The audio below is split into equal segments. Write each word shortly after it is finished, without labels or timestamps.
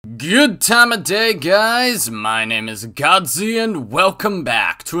Good time of day, guys. My name is Godzi, and welcome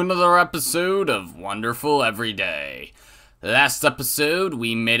back to another episode of Wonderful Everyday. Last episode,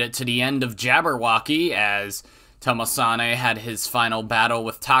 we made it to the end of Jabberwocky as Tomosane had his final battle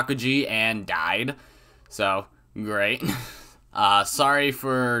with Takuji and died. So, great. Sorry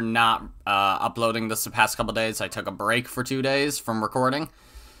for not uploading this the past couple days. I took a break for 2 days from recording.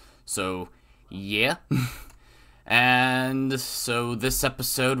 So, yeah. And so this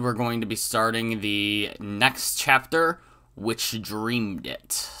episode, we're going to be starting the next chapter, Which Dreamed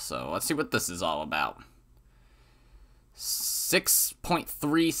It. So let's see what this is all about.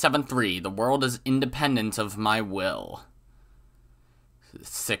 6.373, the world is independent of my will.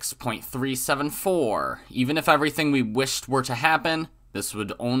 6.374, even if everything we wished were to happen, this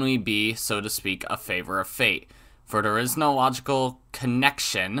would only be, so to speak, a favor of fate. For there is no logical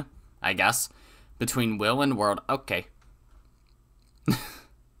connection, I guess, between will and world. Okay.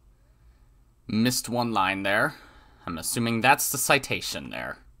 Missed one line there. I'm assuming that's the citation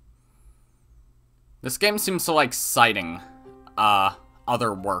there. This game seems to like citing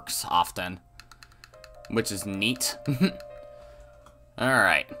other works often, which is neat.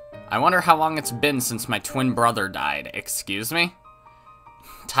 Alright. I wonder how long it's been since my twin brother died. Excuse me?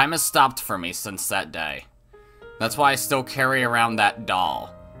 Time has stopped for me since that day. That's why I still carry around that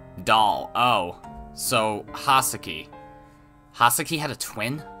doll. Oh. So, Hasaki. Hasaki had a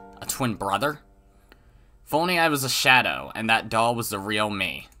twin? A twin brother? If only I was a shadow, and that doll was the real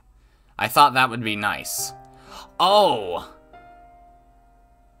me. I thought that would be nice. Oh!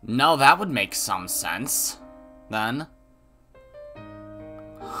 No, that would make some sense. Then.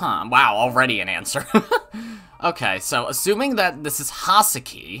 Huh, wow, already an answer. Okay, so assuming that this is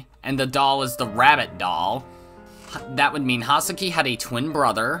Hasaki, and the doll is the rabbit doll, that would mean Hasaki had a twin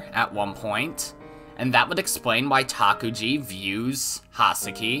brother at one point, and that would explain why Takuji views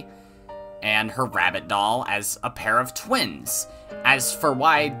Hasaki and her rabbit doll as a pair of twins. As for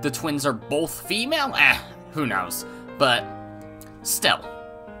why the twins are both female, who knows. But still,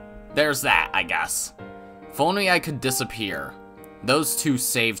 there's that, I guess. If only I could disappear. Those two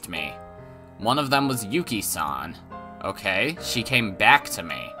saved me. One of them was Yuki-san. Okay, she came back to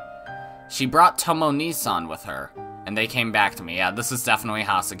me. She brought Tomo-ni-san with her, and they came back to me. Yeah, this is definitely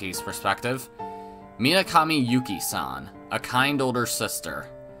Hasaki's perspective. Minakami Yuki-san, a kind older sister.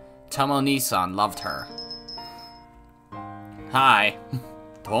 Tomo-ni-san loved her. Hi.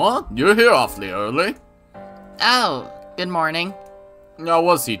 Huh? You're here awfully early. Oh, good morning. How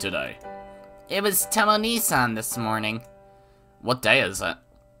was he today? It was Tomo-ni-san this morning. What day is it?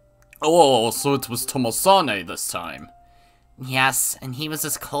 Oh, so it was Tomosane this time. Yes, and he was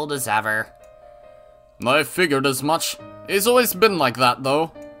as cold as ever. I figured as much. He's always been like that,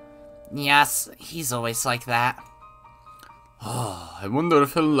 though. Yes, he's always like that. Oh, I wonder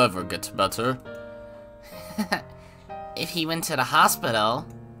if he'll ever get better. If he went to the hospital.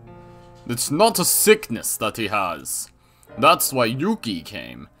 It's not a sickness that he has. That's why Yuki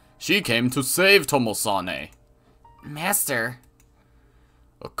came. She came to save Tomosane. Master.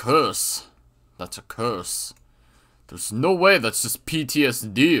 A curse. That's a curse. There's no way that's just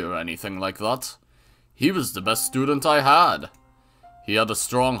PTSD or anything like that. He was the best student I had. He had a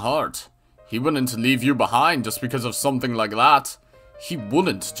strong heart. He wouldn't leave you behind just because of something like that. He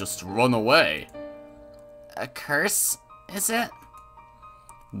wouldn't just run away. A curse, is it?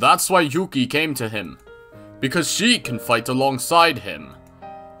 That's why Yuki came to him. Because she can fight alongside him.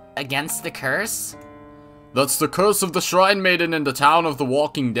 Against the curse? That's the curse of the Shrine Maiden in the town of the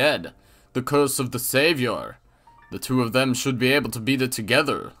Walking Dead. The curse of the Savior. The two of them should be able to beat it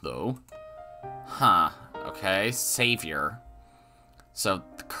together, though. Huh. Okay, Savior. So,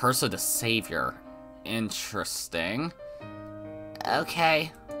 the curse of the Savior. Interesting.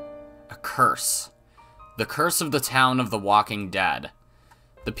 Okay. A curse. The curse of the town of the Walking Dead.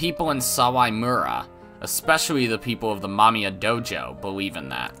 The people in Sawaimura, especially the people of the Mamiya Dojo, believe in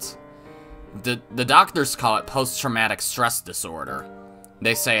that. The doctors call it post-traumatic stress disorder.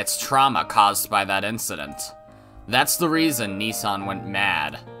 They say it's trauma caused by that incident. That's the reason Nissan went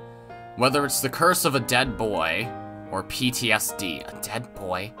mad. Whether it's the curse of a dead boy, or PTSD. A dead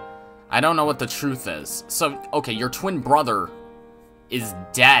boy? I don't know what the truth is. So, okay, your twin brother is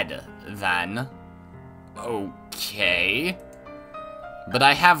dead, then. Okay. But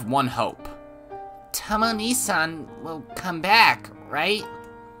I have one hope. Tomo-ni-san will come back, right?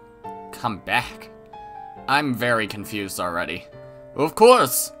 Come back? I'm very confused already. Of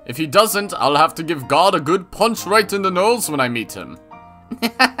course! If he doesn't, I'll have to give God a good punch right in the nose when I meet him.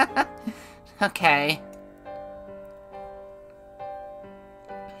 Okay.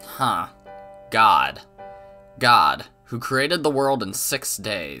 Huh. God. who created the world in 6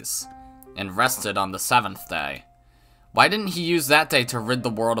 days, and rested on the 7th day. Why didn't he use that day to rid the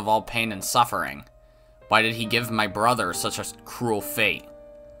world of all pain and suffering? Why did he give my brother such a cruel fate?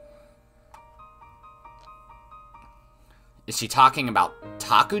 Is she talking about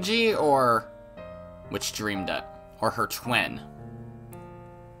Takuji, or which dreamed it? Or her twin?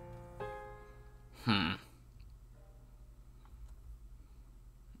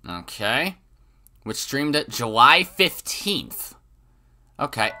 Okay. Which dreamed it? July 15th.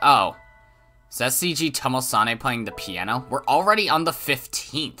 Okay, oh. Is that CG Tomosane playing the piano? We're already on the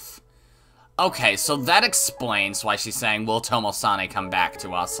 15th. Okay, so that explains why she's saying, will Tomosane come back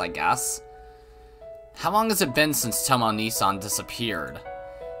to us, I guess. How long has it been since Tomo-Nisan disappeared?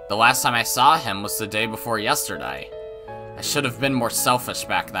 The last time I saw him was the day before yesterday. I should have been more selfish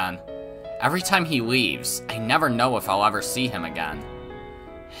back then. Every time he leaves, I never know if I'll ever see him again.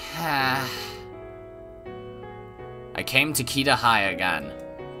 I came to Kita High again.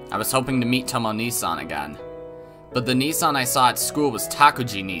 I was hoping to meet Tomo-Nisan again. But the Nisan I saw at school was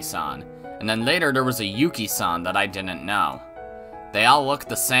Takuji-Nisan, and then later there was a Yuki-san that I didn't know. They all look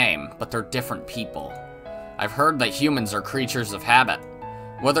the same, but they're different people. I've heard that humans are creatures of habit.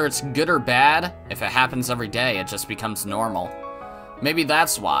 Whether it's good or bad, if it happens every day, it just becomes normal. Maybe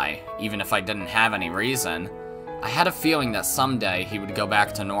that's why, even if I didn't have any reason, I had a feeling that someday he would go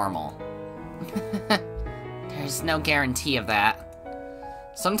back to normal. There's no guarantee of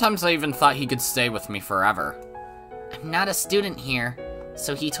that. Sometimes I even thought he could stay with me forever. I'm not a student here,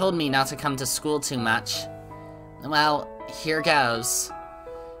 so he told me not to come to school too much. Well, here goes.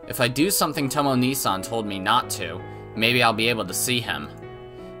 If I do something Tomo-Nisan told me not to, maybe I'll be able to see him.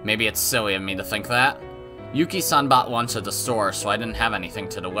 Maybe it's silly of me to think that. Yuki-san bought lunch at the store, so I didn't have anything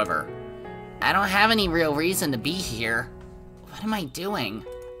to deliver. I don't have any real reason to be here. What am I doing?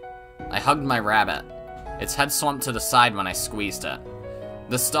 I hugged my rabbit. Its head slumped to the side when I squeezed it.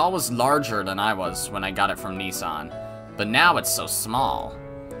 The stall was larger than I was when I got it from Nissan, but now it's so small.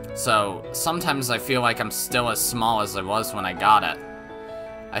 So, sometimes I feel like I'm still as small as I was when I got it.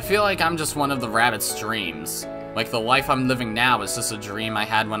 I feel like I'm just one of the rabbit's dreams. Like the life I'm living now is just a dream I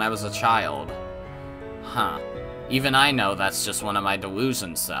had when I was a child. Huh. Even I know that's just one of my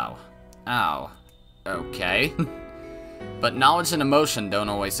delusions, though. Oh. Okay. But knowledge and emotion don't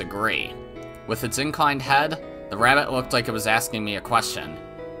always agree. With its inclined head, the rabbit looked like it was asking me a question,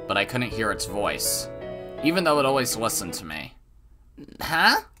 but I couldn't hear its voice, even though it always listened to me.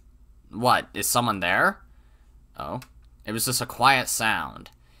 Huh? What, is someone there? Oh. It was just a quiet sound.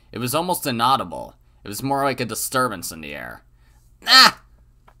 It was almost inaudible. It was more like a disturbance in the air. Ah!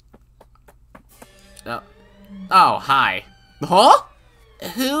 Oh, hi. Huh?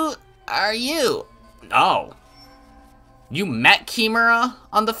 Who are you? Oh. You met Kimura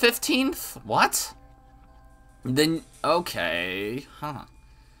on the 15th? What? Then, okay. Huh.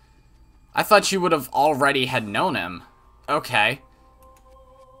 I thought you would have already had known him. Okay.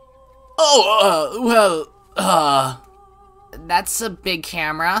 Oh, That's a big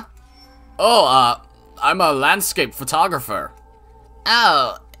camera. Oh, I'm a landscape photographer.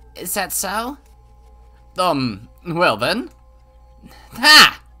 Oh, is that so? Well then.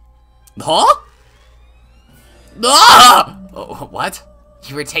 Ha! Huh? Ah! Oh, what?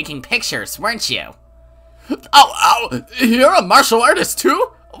 You were taking pictures, weren't you? Ow! You're a martial artist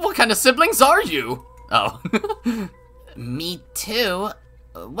too? What kind of siblings are you? Oh. Me too?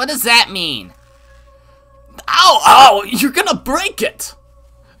 What does that mean? Ow! You're gonna break it!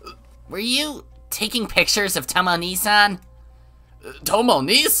 Were you taking pictures of Tomo-Nisan?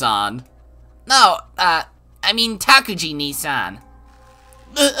 Tomo-Nisan? No, I mean Takuji-Nisan.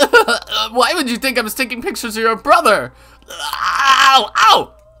 Why would you think I was taking pictures of your brother?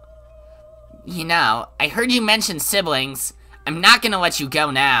 Ow! You know, I heard you mention siblings. I'm not gonna let you go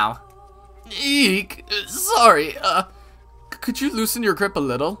now. Eek. Sorry, could you loosen your grip a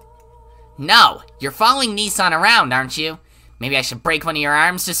little? No, you're following Nisan around, aren't you? Maybe I should break one of your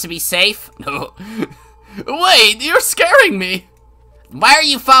arms just to be safe? No. Wait, you're scaring me! Why are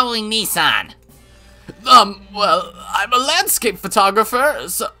you following Nisan? Well, I'm a landscape photographer,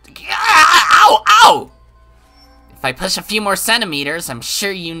 so... Ow! If I push a few more centimeters, I'm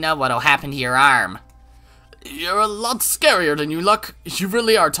sure you know what'll happen to your arm. You're a lot scarier than you look. You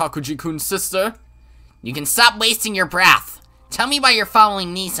really are Takuji-kun's sister. You can stop wasting your breath. Tell me why you're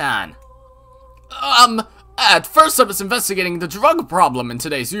following Nisan. At first I was investigating the drug problem in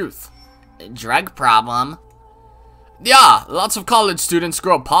today's youth. Drug problem? Yeah, lots of college students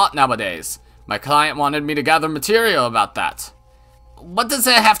grow pot nowadays. My client wanted me to gather material about that. What does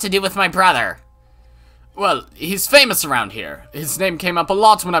that have to do with my brother? Well, he's famous around here. His name came up a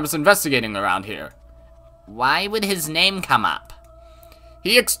lot when I was investigating around here. Why would his name come up?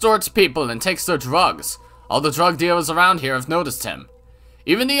 He extorts people and takes their drugs. All the drug dealers around here have noticed him.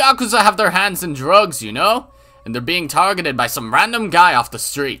 Even the Yakuza have their hands in drugs, you know? And they're being targeted by some random guy off the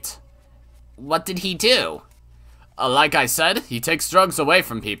street. What did he do? Like I said, he takes drugs away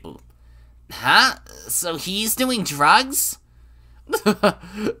from people. Huh? So he's doing drugs?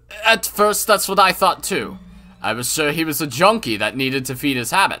 At first, that's what I thought too. I was sure he was a junkie that needed to feed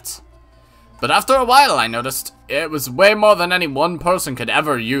his habits. But after a while, I noticed it was way more than any one person could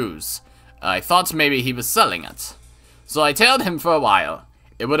ever use. I thought maybe he was selling it. So I tailed him for a while.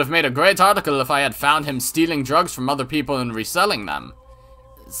 It would have made a great article if I had found him stealing drugs from other people and reselling them.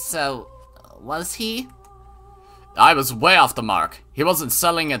 So, was he? I was way off the mark. He wasn't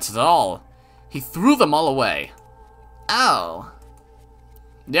selling it at all. He threw them all away. Oh.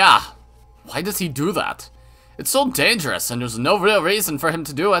 Yeah. Why does he do that? It's so dangerous and there's no real reason for him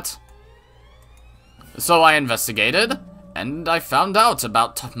to do it. So I investigated, and I found out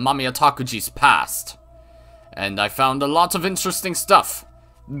about Mamiya Takuji's past. And I found a lot of interesting stuff.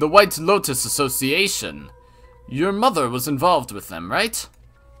 The White Lotus Association. Your mother was involved with them, right?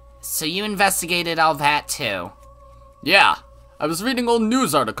 So you investigated all that too? Yeah. I was reading old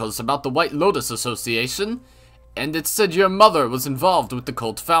news articles about the White Lotus Association, and it said your mother was involved with the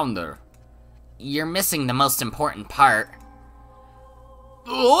cult founder. You're missing the most important part.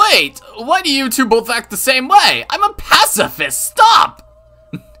 Wait! Why do you two both act the same way? I'm a pacifist! Stop!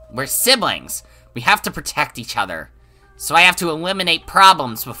 We're siblings. We have to protect each other. So I have to eliminate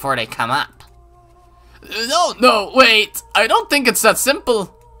problems before they come up. No, wait. I don't think it's that simple.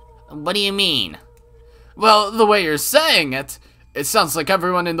 What do you mean? Well, the way you're saying it, it sounds like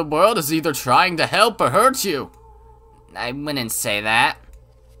everyone in the world is either trying to help or hurt you. I wouldn't say that.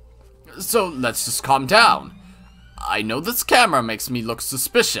 So let's just calm down. I know this camera makes me look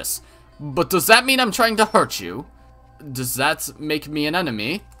suspicious, but does that mean I'm trying to hurt you? Does that make me an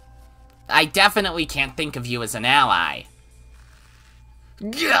enemy? I definitely can't think of you as an ally.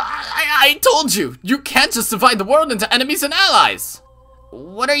 Yeah, I told you! You can't just divide the world into enemies and allies!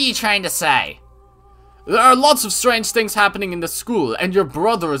 What are you trying to say? There are lots of strange things happening in the school, and your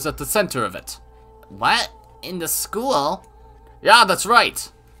brother is at the center of it. What? In the school? Yeah, that's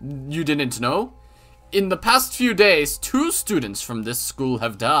right. You didn't know? In the past few days, 2 students from this school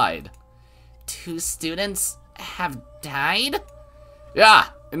have died. 2 students have died? Yeah,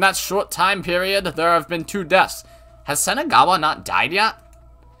 in that short time period, there have been 2 deaths. Has Senagawa not died yet?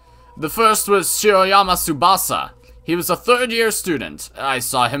 The first was Shiroyama Tsubasa. He was a 3rd-year student. I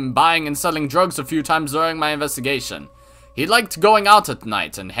saw him buying and selling drugs a few times during my investigation. He liked going out at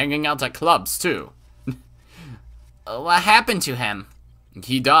night and hanging out at clubs, too. What happened to him?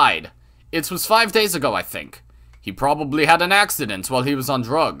 He died. It was 5 days ago, I think. He probably had an accident while he was on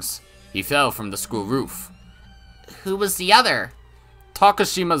drugs. He fell from the school roof. Who was the other?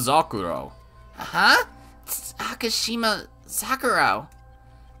 Takashima Zakuro. Huh? Takashima Zakuro.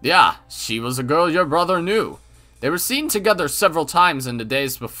 Yeah, she was a girl your brother knew. They were seen together several times in the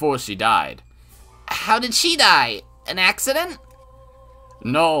days before she died. How did she die? An accident?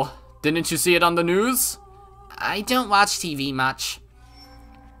 No, didn't you see it on the news? I don't watch TV much.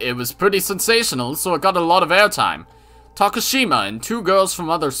 It was pretty sensational, so it got a lot of airtime. Takashima and 2 girls from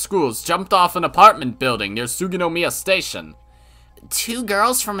other schools jumped off an apartment building near Suginomiya Station. 2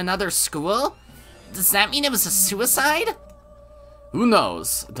 girls from another school? Does that mean it was a suicide? Who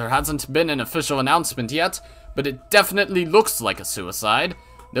knows? There hasn't been an official announcement yet, but it definitely looks like a suicide.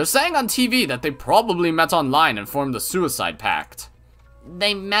 They're saying on TV that they probably met online and formed a suicide pact.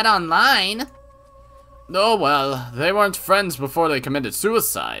 They met online? Oh well, they weren't friends before they committed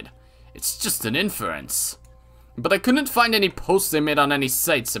suicide. It's just an inference. But I couldn't find any posts they made on any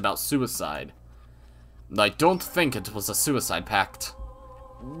sites about suicide. I don't think it was a suicide pact.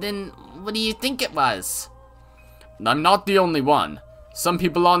 Then what do you think it was? I'm not the only one. Some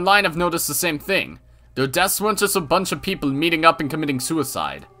people online have noticed the same thing. Their deaths weren't just a bunch of people meeting up and committing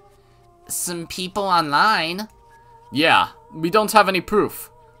suicide. Some people online? Yeah, we don't have any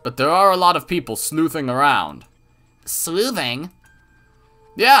proof, but there are a lot of people sleuthing around. Sleuthing?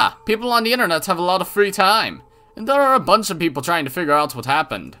 Yeah, people on the internet have a lot of free time, and there are a bunch of people trying to figure out what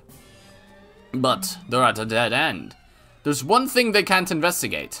happened. But they're at a dead end. There's one thing they can't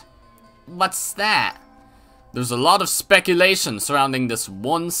investigate. What's that? There's a lot of speculation surrounding this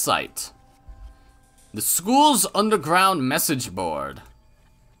one site. The school's underground message board.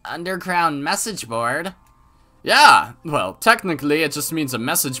 Underground message board? Yeah, well, technically it just means a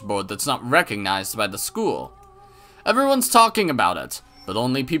message board that's not recognized by the school. Everyone's talking about it, but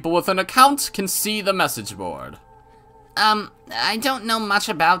only people with an account can see the message board. I don't know much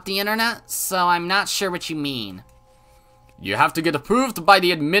about the internet, so I'm not sure what you mean. You have to get approved by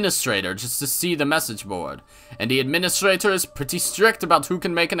the administrator just to see the message board. And the administrator is pretty strict about who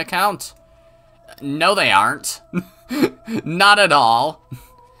can make an account. No, they aren't. Not at all.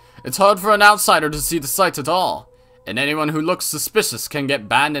 It's hard for an outsider to see the site at all. And anyone who looks suspicious can get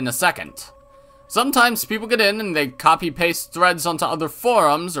banned in a second. Sometimes people get in and they copy-paste threads onto other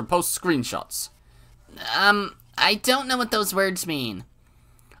forums or post screenshots. I don't know what those words mean.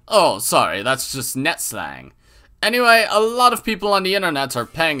 Oh, sorry, that's just net slang. Anyway, a lot of people on the internet are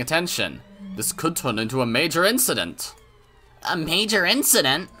paying attention. This could turn into a major incident. A major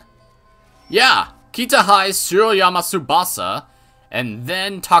incident? Yeah, Kita High's Shiroyama Tsubasa, and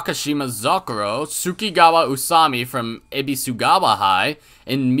then Takashima Zakuro, Tsukigawa Usami from Ebisugawa High,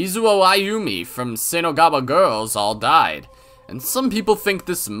 and Mizuo Ayumi from Senogawa Girls all died. And some people think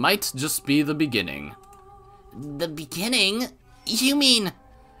this might just be the beginning. The beginning? You mean...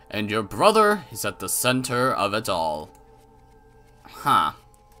 And your brother is at the center of it all. Huh.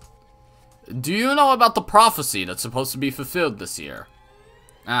 Do you know about the prophecy that's supposed to be fulfilled this year?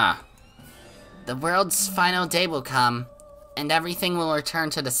 Ah. The world's final day will come, and everything will return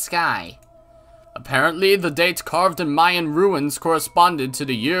to the sky. Apparently, the date carved in Mayan ruins corresponded to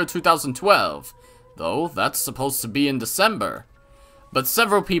the year 2012, though that's supposed to be in December. But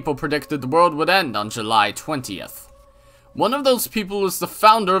several people predicted the world would end on July 20th. One of those people was the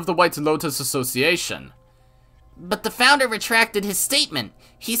founder of the White Lotus Association. But the founder retracted his statement.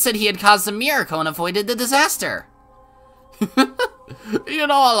 He said he had caused a miracle and avoided the disaster. You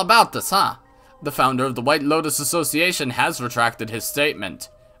know all about this, huh? The founder of the White Lotus Association has retracted his statement,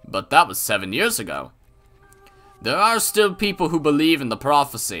 but that was 7 years ago. There are still people who believe in the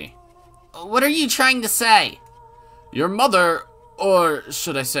prophecy. What are you trying to say? Your mother, or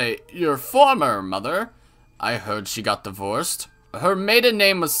should I say, your former mother, I heard she got divorced. Her maiden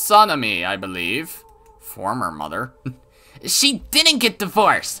name was Sanami, I believe. Former mother. She didn't get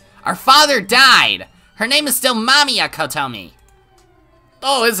divorced. Our father died. Her name is still Mamiya Kotomi.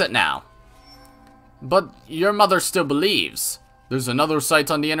 Oh, is it now? But your mother still believes. There's another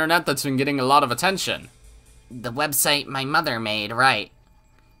site on the internet that's been getting a lot of attention. The website my mother made, right?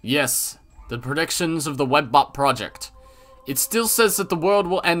 Yes, the predictions of the Webbot project. It still says that the world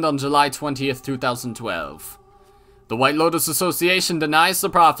will end on July 20th, 2012. The White Lotus Association denies the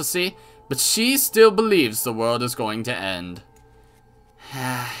prophecy, but she still believes the world is going to end.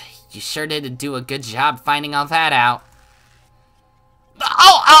 You sure did do a good job finding all that out.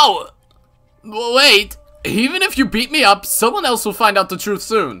 Ow! Ow! Wait, even if you beat me up, someone else will find out the truth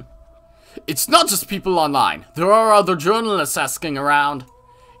soon. It's not just people online. There are other journalists asking around.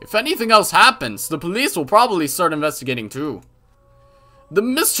 If anything else happens, the police will probably start investigating too. The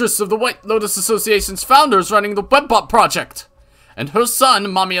mistress of the White Lotus Association's founder is running the Webbot project. And her son,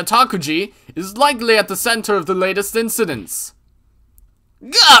 Mamiya Takuji, is likely at the center of the latest incidents.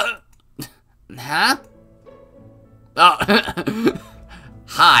 Huh?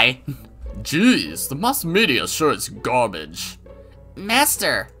 Hi. Jeez, the mass media sure is garbage.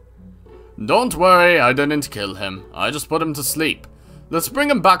 Master. Don't worry, I didn't kill him. I just put him to sleep. Let's bring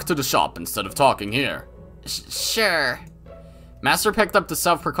him back to the shop instead of talking here. Sure. Master picked up the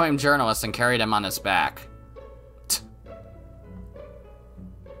self-proclaimed journalist and carried him on his back.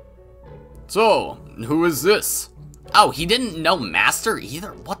 So, who is this? Oh, he didn't know Master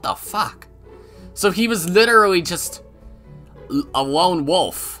either? What the fuck? So he was literally just a lone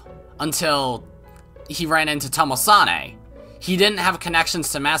wolf until he ran into Tomosane. He didn't have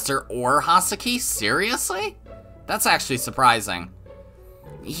connections to Master or Hasaki? Seriously? That's actually surprising.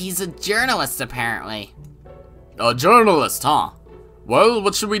 He's a journalist, apparently. A journalist, huh? Well,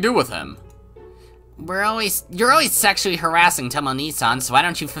 what should we do with him? You're always sexually harassing Tomo-Nissan, so why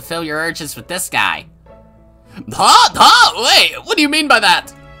don't you fulfill your urges with this guy? Huh? Wait, what do you mean by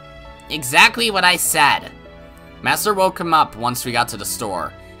that? Exactly what I said. Master woke him up once we got to the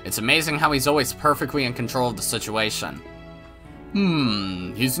store. It's amazing how he's always perfectly in control of the situation.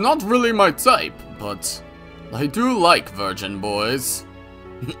 He's not really my type, but I do like virgin boys.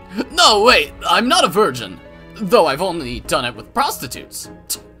 No, wait, I'm not a virgin. Though I've only done it with prostitutes.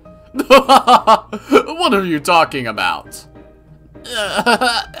 What are you talking about?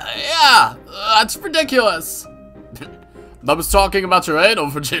 Yeah, that's ridiculous. I was talking about your anal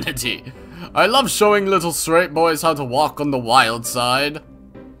virginity. I love showing little straight boys how to walk on the wild side.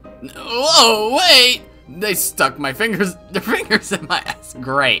 Whoa, wait! They stuck their fingers in my ass.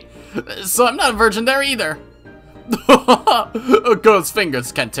 Great. So I'm not a virgin there either. A girl's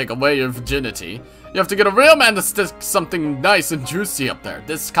fingers can't take away your virginity. You have to get a real man to stick something nice and juicy up there.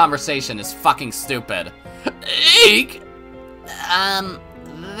 This conversation is fucking stupid. Eek!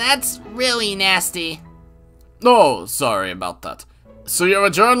 That's really nasty. Oh, sorry about that. So you're a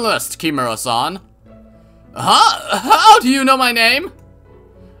journalist, Kimura-san? Huh? How do you know my name?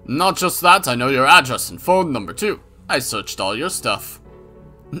 Not just that, I know your address and phone number too. I searched all your stuff.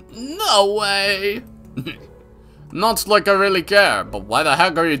 No way! Not like I really care, but why the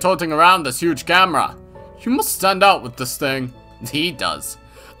heck are you toting around this huge camera? You must stand out with this thing. He does.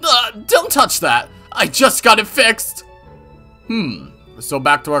 Don't touch that! I just got it fixed! So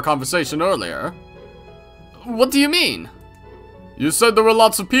back to our conversation earlier. What do you mean? You said there were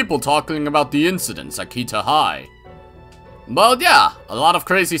lots of people talking about the incidents at Kita High. Well, yeah, a lot of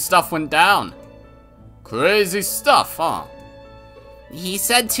crazy stuff went down. Crazy stuff, huh? He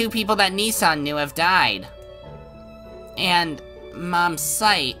said 2 people that Nissan knew have died. And Mom's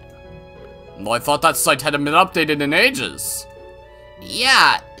site. Well, I thought that site hadn't been updated in ages.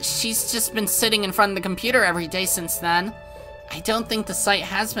 Yeah, she's just been sitting in front of the computer every day since then. I don't think the site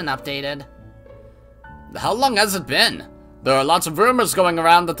has been updated. How long has it been? There are lots of rumors going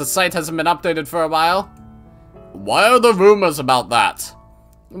around that the site hasn't been updated for a while. Why are there rumors about that?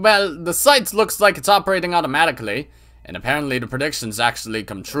 Well, the site looks like it's operating automatically, and apparently the predictions actually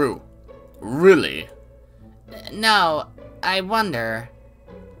come true. Really? No, I wonder.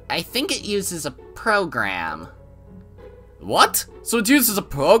 I think it uses a program. What? So it uses a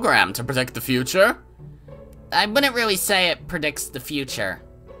program to predict the future? I wouldn't really say it predicts the future.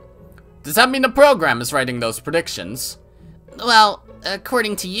 Does that mean the program is writing those predictions? Well,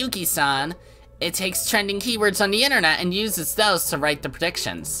 according to Yuki-san, it takes trending keywords on the internet and uses those to write the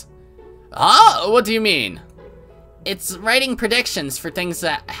predictions. Huh? What do you mean? It's writing predictions for things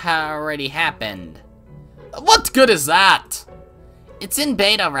that already happened. What good is that? It's in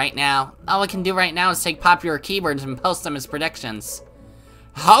beta right now. All I can do right now is take popular keywords and post them as predictions.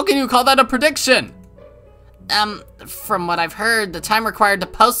 How can you call that a prediction? From what I've heard, the time required to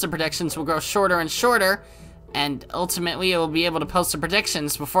post the predictions will grow shorter and shorter, and ultimately it will be able to post the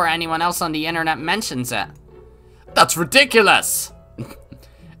predictions before anyone else on the internet mentions it. That's ridiculous!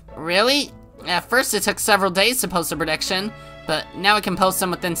 Really? At first it took several days to post a prediction, but now it can post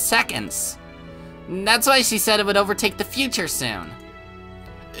them within seconds. That's why she said it would overtake the future soon.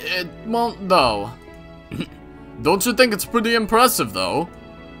 It won't, though. Don't you think it's pretty impressive, though?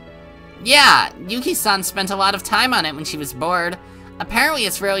 Yeah, Yuki-san spent a lot of time on it when she was bored. Apparently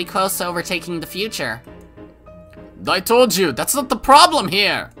it's really close to overtaking the future. I told you, that's not the problem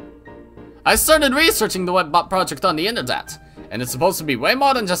here! I started researching the Webbot project on the internet, and it's supposed to be way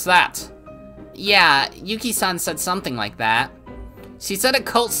more than just that. Yeah, Yuki-san said something like that. She said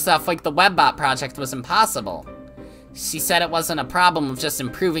occult stuff like the Webbot project was impossible. She said it wasn't a problem of just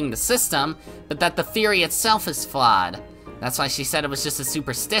improving the system, but that the theory itself is flawed. That's why she said it was just a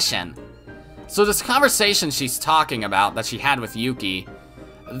superstition. So this conversation she's talking about that she had with Yuki,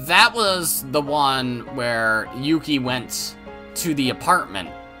 that was the one where Yuki went to the apartment,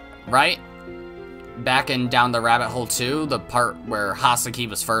 right? Back in Down the Rabbit Hole 2, the part where Hasaki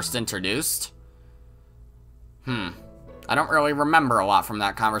was first introduced. I don't really remember a lot from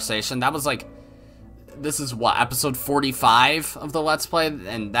that conversation. That was like, this is what, episode 45 of the Let's Play?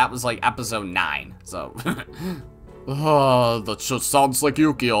 And that was like episode 9, so. That just sounds like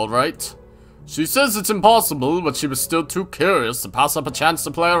Yuki, alright. She says it's impossible, but she was still too curious to pass up a chance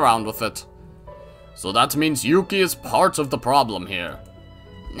to play around with it. So that means Yuki is part of the problem here.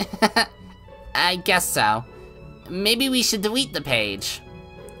 I guess so. Maybe we should delete the page.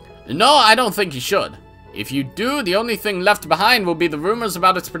 No, I don't think you should. If you do, the only thing left behind will be the rumors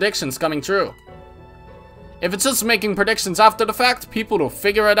about its predictions coming true. If it's just making predictions after the fact, people will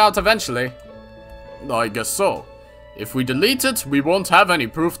figure it out eventually. I guess so. If we delete it, we won't have any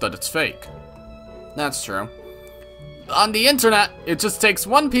proof that it's fake. That's true. On the internet, it just takes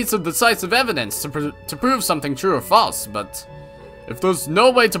one piece of decisive evidence to prove something true or false, but if there's no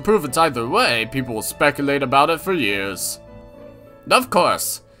way to prove it either way, people will speculate about it for years. Of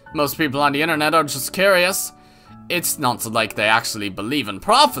course, most people on the internet are just curious. It's not like they actually believe in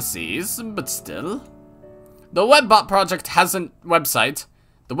prophecies, but still. The Webbot project website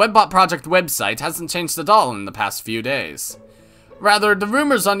hasn't changed at all in the past few days. Rather, the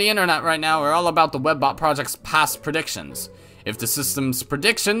rumors on the internet right now are all about the Webbot project's past predictions. If the system's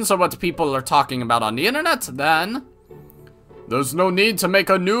predictions are what people are talking about on the internet, then there's no need to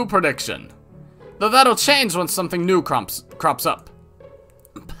make a new prediction. Though that'll change when something new crops up.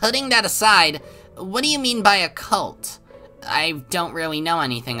 Putting that aside, what do you mean by a cult? I don't really know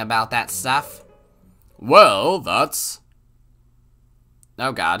anything about that stuff. Well, that's...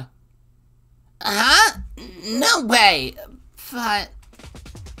 Oh god. Huh? No way! But...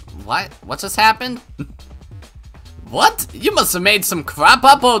 What? What just happened? What? You must have made some crap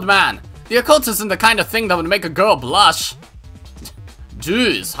up, old man. The occult isn't the kind of thing that would make a girl blush.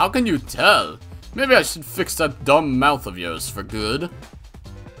 Jeez, how can you tell? Maybe I should fix that dumb mouth of yours for good.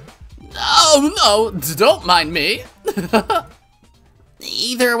 Oh no, don't mind me.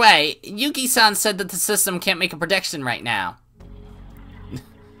 Either way, Yuki-san said that the system can't make a prediction right now.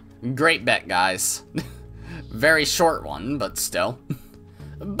 Great bet, guys. Very short one, but still.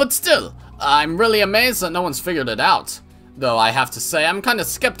 But still, I'm really amazed that no one's figured it out. Though I have to say, I'm kind of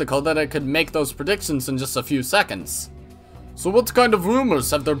skeptical that I could make those predictions in just a few seconds. So what kind of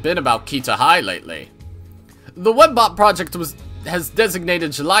rumors have there been about Kita High lately? The Webbot project has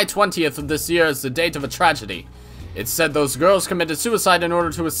designated July 20th of this year as the date of a tragedy. It said those girls committed suicide in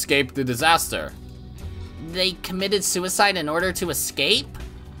order to escape the disaster. They committed suicide in order to escape?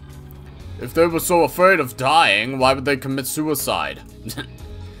 If they were so afraid of dying, why would they commit suicide?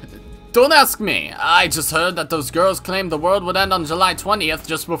 Don't ask me. I just heard that those girls claimed the world would end on July 20th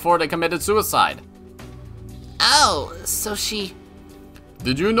just before they committed suicide. Oh, so she...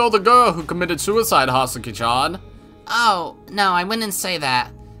 Did you know the girl who committed suicide, Hasaki-chan? Oh, no, I wouldn't say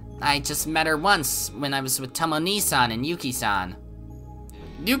that. I just met her once when I was with Tomo-ni-san and Yuki-san.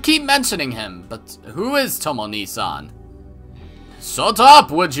 You keep mentioning him, but who is Tomo-ni-san? Shut up,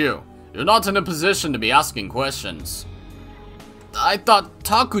 would you? You're not in a position to be asking questions. I thought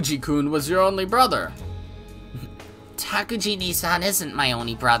Takuji-kun was your only brother. Takuji-ni-san isn't my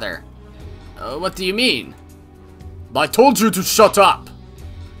only brother. What do you mean? I told you to shut up!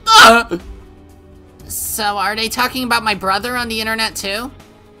 So are they talking about my brother on the internet too?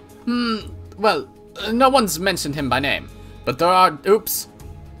 Well, no one's mentioned him by name. But there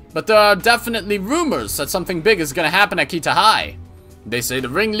are definitely rumors that something big is gonna happen at Kita High. They say the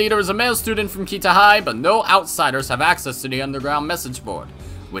ringleader is a male student from Kita High, but no outsiders have access to the underground message board,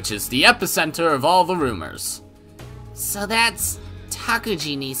 which is the epicenter of all the rumors. So that's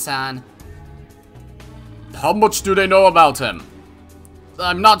Takuji-ni-san. How much do they know about him?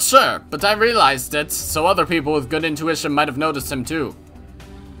 I'm not sure, but I realized it, so other people with good intuition might have noticed him too.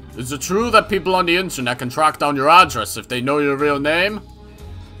 Is it true that people on the internet can track down your address if they know your real name?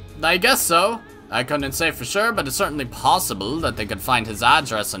 I guess so. I couldn't say for sure, but it's certainly possible that they could find his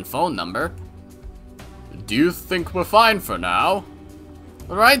address and phone number. Do you think we're fine for now?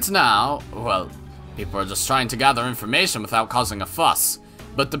 Right now, well, people are just trying to gather information without causing a fuss.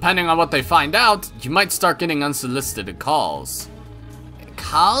 But depending on what they find out, you might start getting unsolicited calls.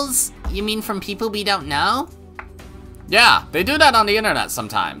 Calls? You mean from people we don't know? Yeah, they do that on the internet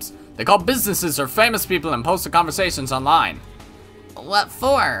sometimes. They call businesses or famous people and post the conversations online. What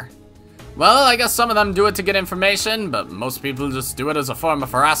for? Well, I guess some of them do it to get information, but most people just do it as a form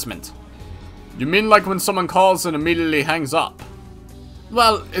of harassment. You mean like when someone calls and immediately hangs up?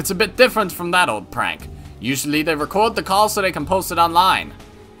 Well, it's a bit different from that old prank. Usually they record the call so they can post it online.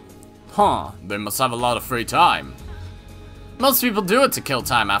 Huh, they must have a lot of free time. Most people do it to kill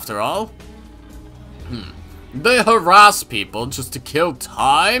time after all. They harass people just to kill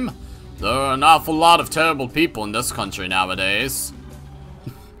time? There are an awful lot of terrible people in this country nowadays.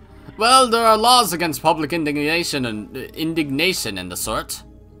 Well, there are laws against public indignation and the sort.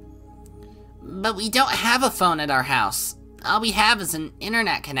 But we don't have a phone at our house. All we have is an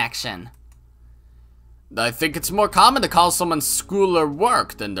internet connection. I think it's more common to call someone's school or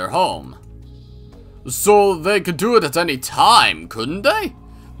work than their home. So they could do it at any time, couldn't they?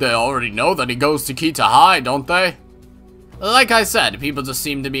 They already know that he goes to Kita High, don't they? Like I said, people just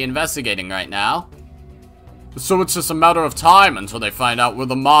seem to be investigating right now. So it's just a matter of time until they find out where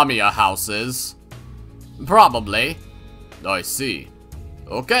the Mamiya house is? Probably. I see.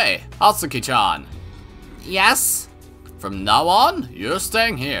 Okay, Hasaki-chan. Yes? From now on, you're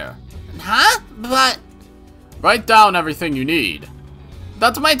staying here. Huh? But... Write down everything you need.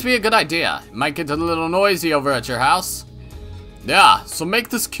 That might be a good idea. It might get a little noisy over at your house. Yeah, so make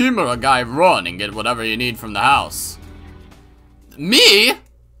this Kimura guy run and get whatever you need from the house. Me?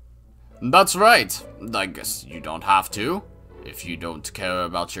 That's right. I guess you don't have to, if you don't care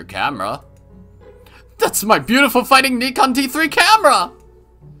about your camera. That's my beautiful fighting Nikon T3 camera!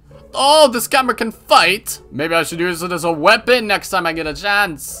 Oh, this camera can fight! Maybe I should use it as a weapon next time I get a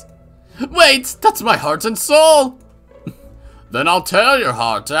chance. Wait, that's my heart and soul! Then I'll tear your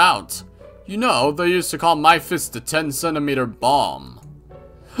heart out. You know, they used to call my fist a 10-centimeter bomb.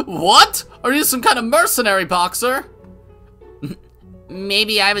 What? Are you some kind of mercenary boxer?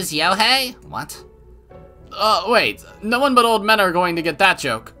 Maybe I was Yohei? What? Wait. No one but old men are going to get that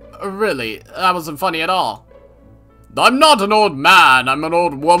joke. Really, that wasn't funny at all. I'm not an old man, I'm an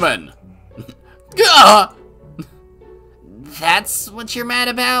old woman. That's what you're mad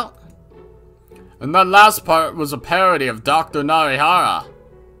about? And that last part was a parody of Dr. Narihara.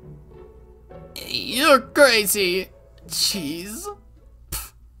 You're crazy. Jeez.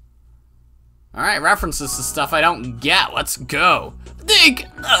 Alright, references to stuff I don't get. Let's go. Think!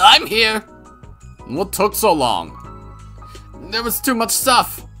 I'm here. What took so long? There was too much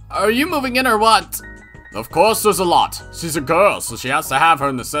stuff. Are you moving in or what? Of course there's a lot. She's a girl, so she has to have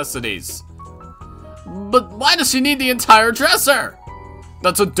her necessities. But why does she need the entire dresser?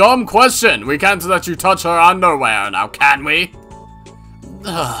 That's a dumb question. We can't let you touch her underwear now, can we?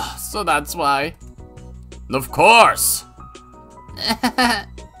 So that's why. Of course.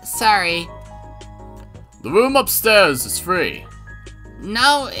 Sorry. The room upstairs is free.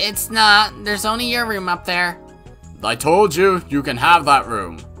 No, it's not. There's only your room up there. I told you, you can have that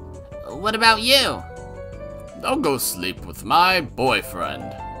room. What about you? I'll go sleep with my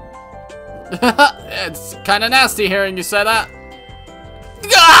boyfriend. It's kinda nasty hearing you say that.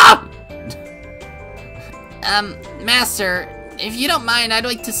 Ah! Master, if you don't mind, I'd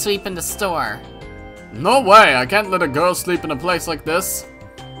like to sleep in the store. No way, I can't let a girl sleep in a place like this.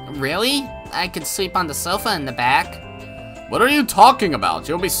 Really? I could sleep on the sofa in the back. What are you talking about?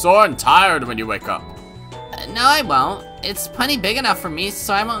 You'll be sore and tired when you wake up. No, I won't. It's plenty big enough for me,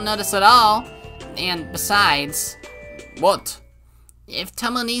 so I won't notice at all. And besides... What? If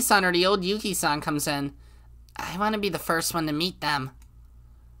Tomo-san or the old Yuki-san comes in, I want to be the first one to meet them.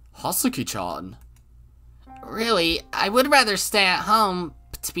 Hasaki-chan. Really, I would rather stay at home,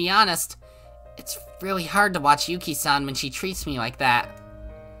 but to be honest, it's really hard to watch Yuki-san when she treats me like that.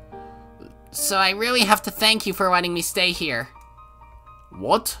 So I really have to thank you for letting me stay here.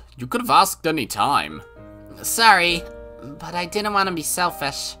 What? You could have asked any time. Sorry, but I didn't want to be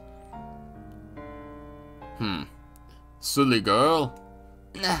selfish. Silly girl.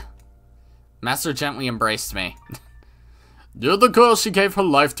 Master gently embraced me. You're the girl she gave her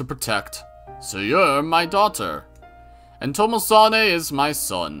life to protect, so you're my daughter. And Tomosane is my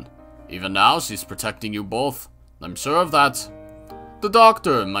son. Even now, she's protecting you both. I'm sure of that. The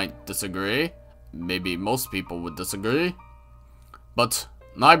doctor might disagree. Maybe most people would disagree. But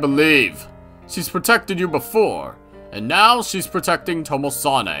I believe she's protected you before, and now she's protecting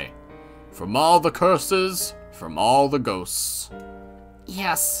Tomosane. From all the curses, from all the ghosts.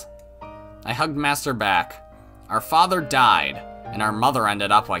 Yes. I hugged Master back. Our father died, and our mother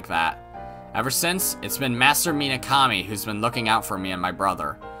ended up like that. Ever since, it's been Master Minakami who's been looking out for me and my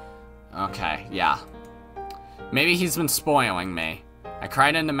brother. Okay, yeah. Maybe he's been spoiling me. I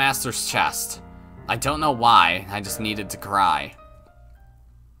cried into Master's chest. I don't know why, I just needed to cry.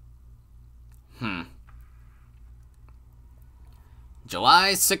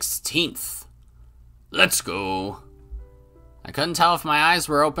 July 16th. Let's go. I couldn't tell if my eyes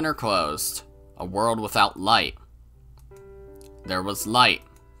were open or closed. A world without light. There was light.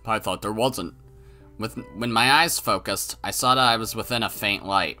 I thought there wasn't. When my eyes focused, I saw that I was within a faint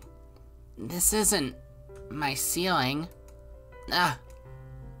light. This isn't my ceiling. Ah.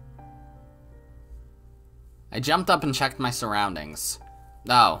 I jumped up and checked my surroundings.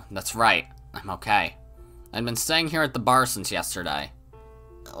 Oh, that's right. I'm okay. I'd been staying here at the bar since yesterday.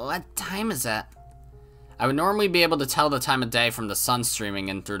 What time is it? I would normally be able to tell the time of day from the sun streaming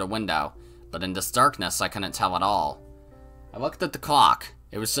in through the window, but in this darkness I couldn't tell at all. I looked at the clock.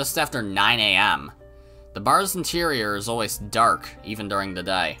 It was just after 9 AM. The bar's interior is always dark, even during the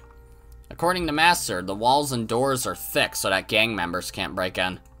day. According to Master, the walls and doors are thick so that gang members can't break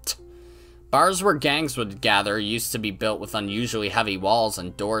in. Bars where gangs would gather used to be built with unusually heavy walls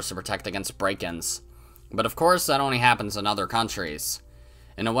and doors to protect against break-ins. But of course, that only happens in other countries.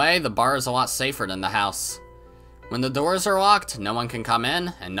 In a way, the bar is a lot safer than the house. When the doors are locked, no one can come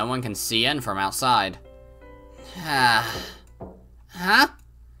in, and no one can see in from outside. Huh?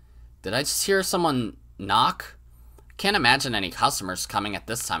 Did I just hear someone knock? Can't imagine any customers coming at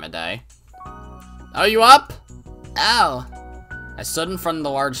this time of day. Are you up? Oh. I stood in front of the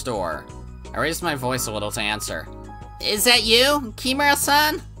large door. I raised my voice a little to answer. Is that you,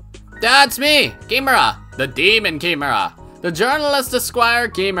 Kimura-san? That's me, Kimura, the demon Kimura, the journalist Esquire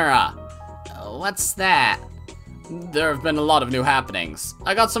Kimura. What's that? There have been a lot of new happenings.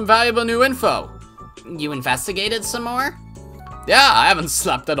 I got some valuable new info. You investigated some more? Yeah, I haven't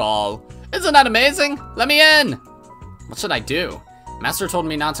slept at all. Isn't that amazing? Let me in! What should I do? Master told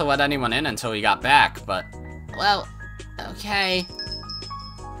me not to let anyone in until he got back, but... Well, okay.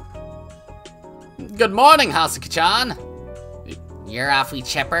 Good morning, Hasaki-chan. You're awfully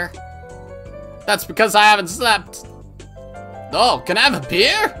chipper. That's because I haven't slept. Oh, can I have a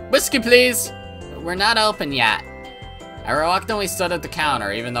beer? Whiskey, please. We're not open yet. I reluctantly stood at the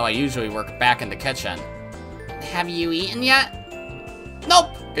counter, even though I usually work back in the kitchen. Have you eaten yet?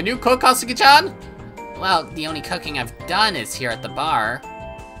 Nope. Can you cook, Hasaki-chan? Well, the only cooking I've done is here at the bar.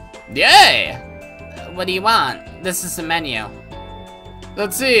 Yay! What do you want? This is the menu.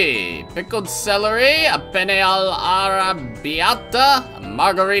 Let's see. Pickled celery, a penne all'arrabbiata, a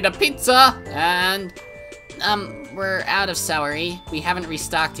margarita pizza, and... We're out of celery. We haven't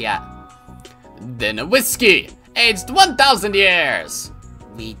restocked yet. then a whiskey, aged 1,000 years.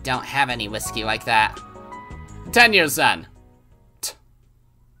 We don't have any whiskey like that. 10 years then.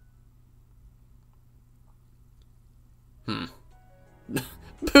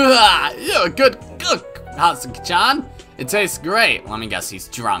 You're a good cook, Hasaki-chan. It tastes great. Let me guess, he's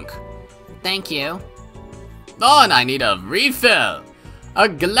drunk. Thank you. Oh, and I need a refill. A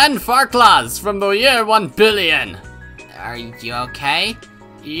Glen Farclas from the year 1 billion. Are you okay?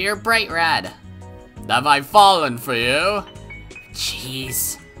 You're bright red. Have I fallen for you?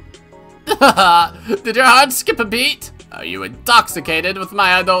 Jeez. Did your heart skip a beat? Are you intoxicated with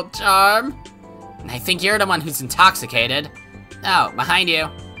my adult charm? I think you're the one who's intoxicated. Oh, behind you.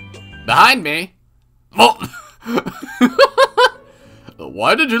 Behind me? Oh.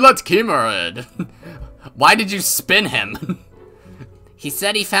 Why did you let Kimura in? Why did you spin him? He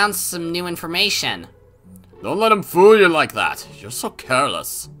said he found some new information. Don't let him fool you like that. You're so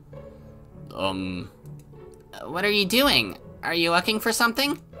careless. What are you doing? Are you looking for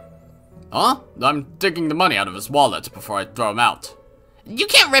something? Huh? I'm taking the money out of his wallet before I throw him out. You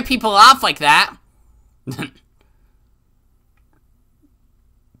can't rip people off like that.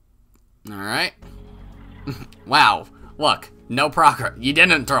 Alright. Wow. Look, no progress. You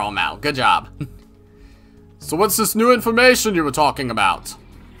didn't throw him out. Good job. So what's this new information you were talking about?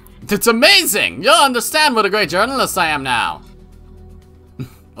 It's amazing! You'll understand what a great journalist I am now.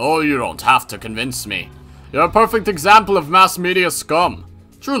 Oh, you don't have to convince me. You're a perfect example of mass media scum.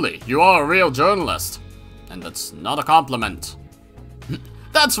 Truly, you are a real journalist. And that's not a compliment.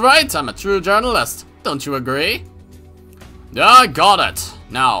 That's right, I'm a true journalist. Don't you agree? Yeah, I got it.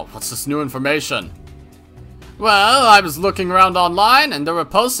 Now, what's this new information? Well, I was looking around online, and there were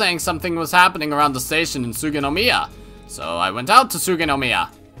posts saying something was happening around the station in Sugenomiya. So I went out to Sugenomiya.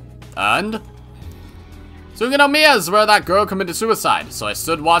 And? Sugenomiya is where that girl committed suicide, so I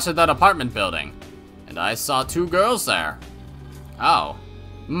stood watch at that apartment building. And I saw 2 girls there. Oh.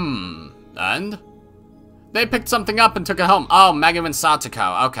 And? They picked something up and took it home. Oh, Megumi and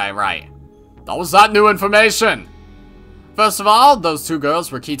Satoko. Okay, right. That was that new information. First of all, those 2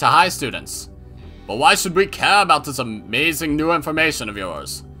 girls were Kita High students. But why should we care about this amazing new information of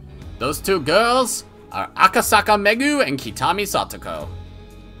yours? Those 2 girls are Akasaka Megu and Kitami Satoko.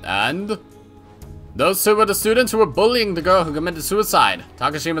 And? Those 2 were the students who were bullying the girl who committed suicide,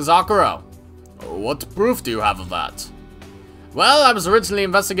 Takashima Zakuro. What proof do you have of that? Well, I was originally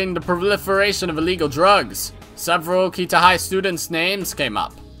investigating the proliferation of illegal drugs. Several Kita High students' names came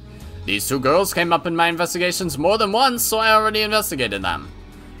up. These 2 girls came up in my investigations more than once, so I already investigated them.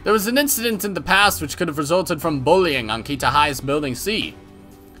 There was an incident in the past which could have resulted from bullying on Kita High's Building C.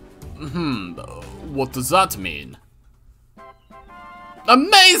 What does that mean?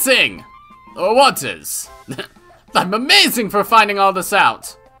 Amazing! What is? I'm amazing for finding all this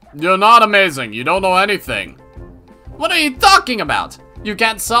out. You're not amazing, you don't know anything. What are you talking about? You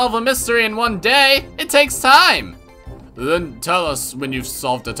can't solve a mystery in one day, it takes time. Then tell us when you've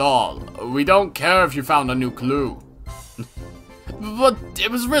solved it all. We don't care if you found a new clue. But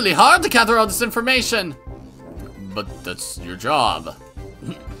it was really hard to gather all this information. But that's your job.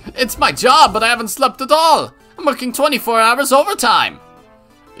 It's my job, but I haven't slept at all. I'm working 24 hours overtime.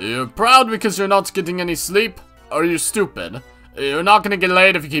 You're proud because you're not getting any sleep? Are you stupid? You're not gonna get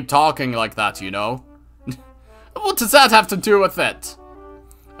laid if you keep talking like that, you know? What does that have to do with it?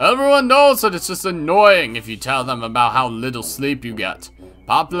 Everyone knows that it's just annoying if you tell them about how little sleep you get.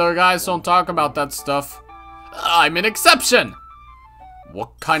 Popular guys don't talk about that stuff. I'm an exception!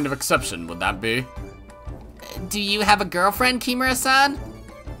 What kind of exception would that be? Do you have a girlfriend, Kimura-san?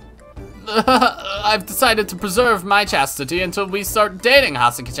 I've decided to preserve my chastity until we start dating,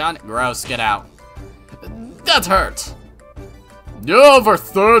 Hasaki-chan. Gross, get out. That hurt. You're over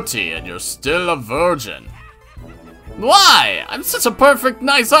 30 and you're still a virgin. Why? I'm such a perfect,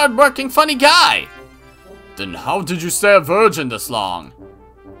 nice, hard-working, funny guy. Then how did you stay a virgin this long?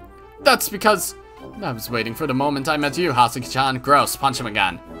 That's because I was waiting for the moment I met you, Hasaki-chan. Gross, punch him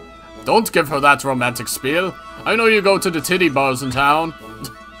again. Don't give her that romantic spiel. I know you go to the titty bars in town.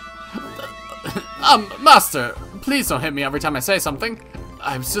 Master, please don't hit me every time I say something.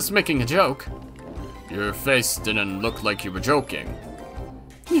 I was just making a joke. Your face didn't look like you were joking.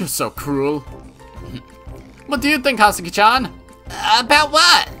 You're so cruel. What do you think, Hasaki-chan? About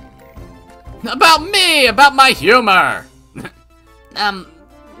what? About me! About my humor!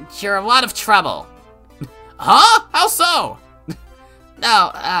 You're a lot of trouble. Huh? How so?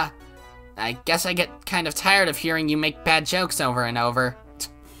 No, I guess I get kind of tired of hearing you make bad jokes over and over.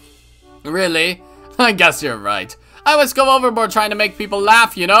 Really? I guess you're right. I always go overboard trying to make people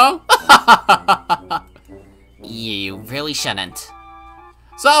laugh, you know? You really shouldn't.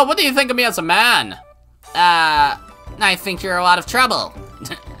 So, what do you think of me as a man? I think you're a lot of trouble.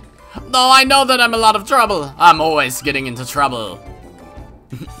 No, I know that I'm a lot of trouble. I'm always getting into trouble.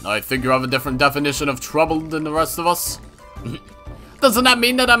 I think you have a different definition of trouble than the rest of us. Doesn't that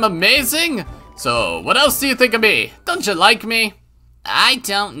mean that I'm amazing? So, what else do you think of me? Don't you like me? I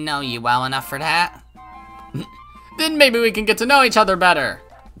don't know you well enough for that. Then maybe we can get to know each other better.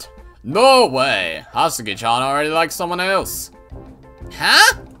 No way. Hasaki-chan already likes someone else.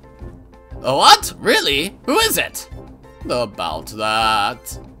 Huh? What? Really? Who is it? About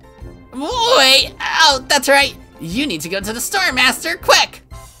that. Wait. Oh, that's right. You need to go to the store, Master. Quick.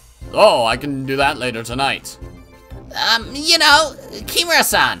 Oh, I can do that later tonight. You know,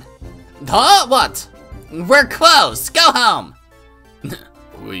 Kimura-san. Huh? What? We're closed. Go home.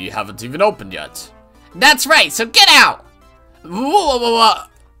 We haven't even opened yet. That's right, so get out! Whoa.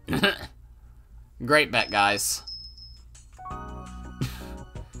 Great bet, guys.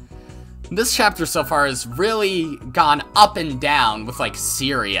 This chapter so far has really gone up and down with, like,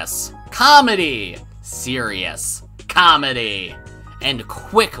 serious comedy, serious comedy, and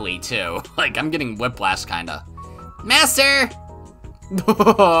quickly, too. Like, I'm getting whiplash, kinda. Master!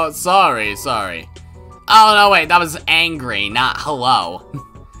 Sorry. Oh, no, wait, that was angry, not hello.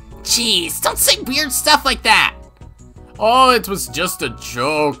 Jeez, don't say weird stuff like that. Oh, it was just a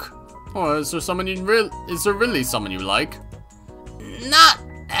joke. Oh, is there really someone you like? Not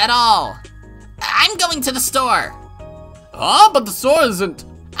at all. I'm going to the store. Oh, but the store isn't.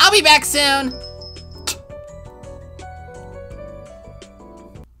 I'll be back soon.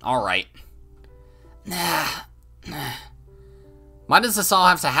 All right. Why does this all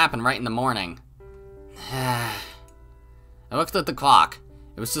have to happen right in the morning? I looked at the clock.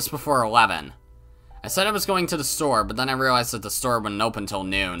 It was just before 11. I said I was going to the store, but then I realized that the store wouldn't open till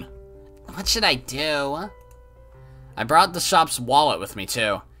noon. What should I do? I brought the shop's wallet with me,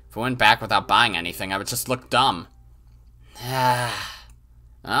 too. If I went back without buying anything, I would just look dumb.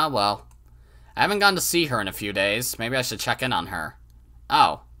 Oh, well. I haven't gone to see her in a few days. Maybe I should check in on her.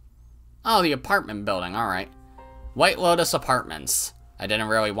 Oh, the apartment building, alright. White Lotus Apartments. I didn't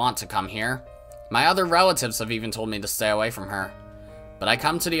really want to come here. My other relatives have even told me to stay away from her. But I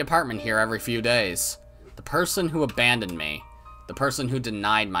come to the apartment here every few days. The person who abandoned me. The person who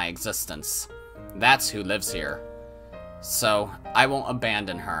denied my existence. That's who lives here. So, I won't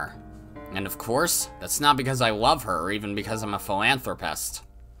abandon her. And of course, that's not because I love her or even because I'm a philanthropist.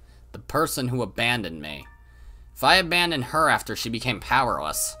 The person who abandoned me. If I abandoned her after she became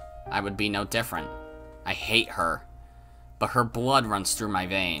powerless, I would be no different. I hate her. But her blood runs through my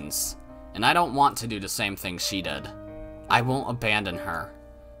veins. And I don't want to do the same thing she did. I won't abandon her.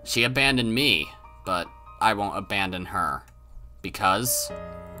 She abandoned me, but I won't abandon her. Because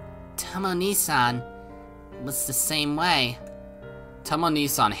Tomo-ni-san was the same way.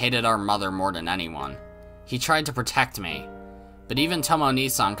 Tomo-ni-san hated our mother more than anyone. He tried to protect me. But even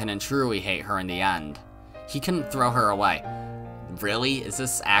Tomo-ni-san couldn't truly hate her in the end. He couldn't throw her away. Really? Is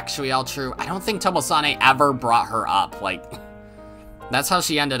this actually all true? I don't think Tomosane ever brought her up. Like, that's how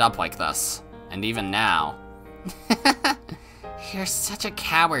she ended up like this. And even now. You're such a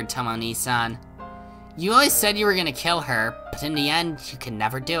coward, Tomo-ni-san. You always said you were gonna kill her, but in the end, you could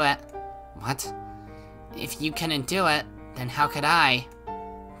never do it. What? If you couldn't do it, then how could I?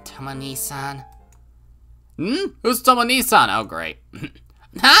 Tomo-ni-san. Who's Tomo-ni-san? Oh, great.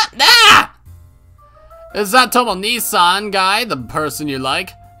 Ah! Is that Tomo-ni-san guy the person you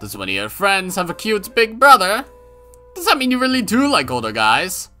like? Does one of your friends have a cute big brother? Does that mean you really do like older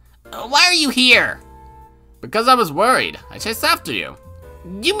guys? Why are you here? Because I was worried. I chased after you.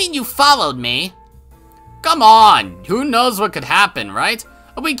 You mean you followed me? Come on, who knows what could happen, right?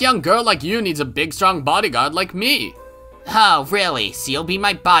 A weak young girl like you needs a big strong bodyguard like me. Oh, really? So you'll be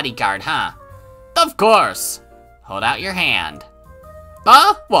my bodyguard, huh? Of course. Hold out your hand.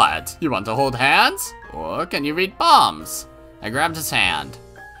 Huh? What? You want to hold hands? Or can you read palms? I grabbed his hand.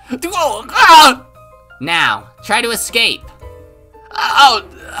 Now, try to escape. Oh,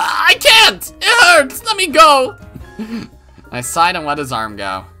 I can't! It hurts! Let me go! I sighed and let his arm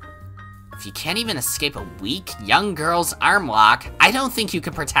go. If you can't even escape a weak, young girl's arm lock, I don't think you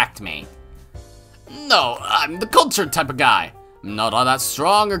could protect me. No, I'm the cultured type of guy. I'm not all that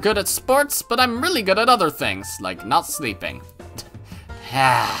strong or good at sports, but I'm really good at other things, like not sleeping.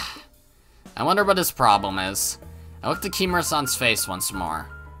 I wonder what his problem is. I looked at Kimura-san's face once more.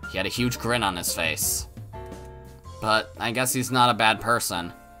 He had a huge grin on his face. but I guess he's not a bad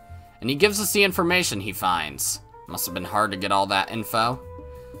person. And he gives us the information he finds. Must have been hard to get all that info.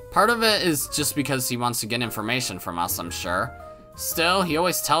 Part of it is just because he wants to get information from us, I'm sure. Still, he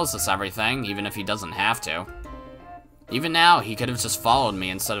always tells us everything, even if he doesn't have to. Even now, he could have just followed me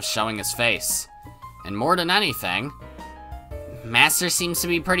instead of showing his face. And more than anything... Master seems to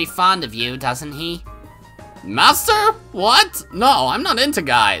be pretty fond of you, doesn't he? Master? What? No, I'm not into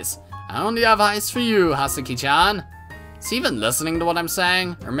guys. I only have eyes for you, Hasaki-chan. Is he even listening to what I'm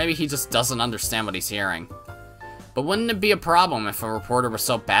saying? Or maybe he just doesn't understand what he's hearing. But wouldn't it be a problem if a reporter was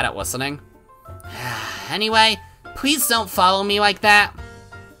so bad at listening? Anyway, please don't follow me like that.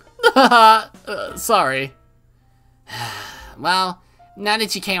 Sorry. Well, now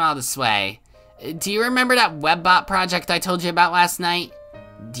that you came all this way, do you remember that webbot project I told you about last night?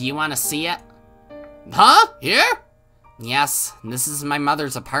 Do you want to see it? Huh? Here? Yes, this is my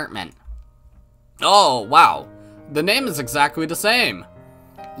mother's apartment. Oh, wow. The name is exactly the same.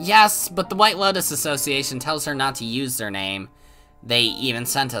 Yes, but the White Lotus Association tells her not to use their name. They even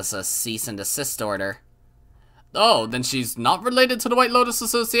sent us a cease and desist order. Oh, then she's not related to the White Lotus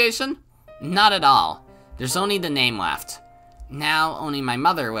Association? Not at all. There's only the name left. Now, only my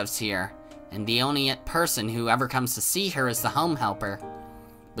mother lives here, and the only person who ever comes to see her is the home helper.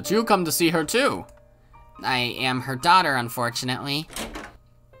 But you come to see her too. I am her daughter, unfortunately.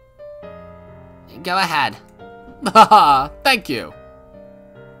 Go ahead. Haha, thank you.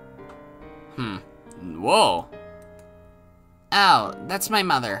 Whoa. Oh, that's my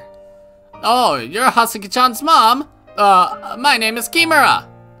mother. Oh, you're Hasaki-chan's mom? My name is Kimura.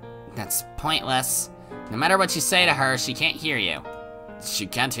 That's pointless. No matter what you say to her, she can't hear you. She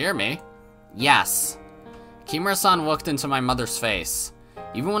can't hear me? Yes. Kimura-san looked into my mother's face.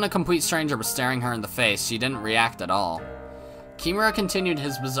 Even when a complete stranger was staring her in the face, she didn't react at all. Kimura continued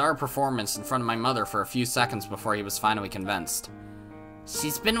his bizarre performance in front of my mother for a few seconds before he was finally convinced.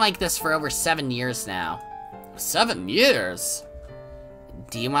 She's been like this for over 7 years now. 7 years?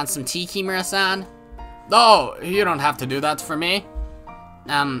 Do you want some tea, Kimura-san? Oh, you don't have to do that for me.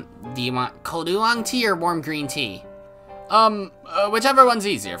 Do you want cold oolong tea or warm green tea? Whichever one's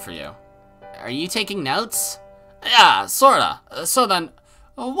easier for you. Are you taking notes? Yeah, sorta. So then,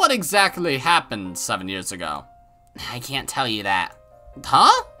 what exactly happened 7 years ago? I can't tell you that.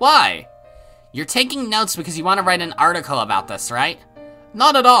 Huh? Why? You're taking notes because you want to write an article about this, right?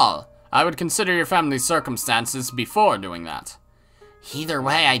 Not at all. I would consider your family's circumstances before doing that. Either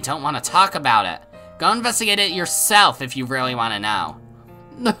way, I don't want to talk about it. Go investigate it yourself if you really want to know.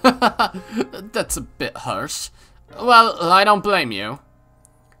 That's a bit harsh. Well, I don't blame you.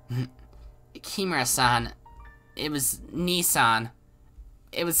 Kimura-san, it was Nissan.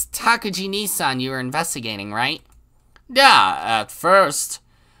 It was Takuji Nissan you were investigating, right? Yeah, at first.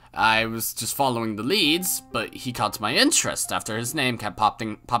 I was just following the leads, but he caught my interest after his name kept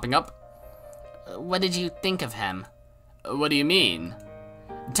popping up. What did you think of him? What do you mean?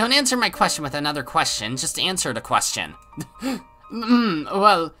 Don't answer my question with another question, just answer the question.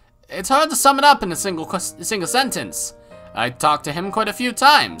 Well, it's hard to sum it up in a single sentence. I talked to him quite a few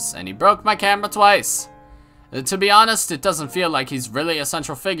times, and he broke my camera twice. To be honest, it doesn't feel like he's really a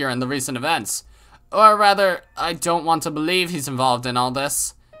central figure in the recent events. Or rather, I don't want to believe he's involved in all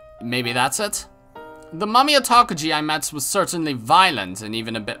this. Maybe that's it? The Mamiya Takuji I met was certainly violent and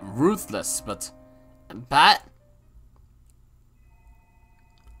even a bit ruthless, but...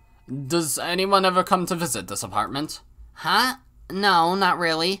 Does anyone ever come to visit this apartment? Huh? No, not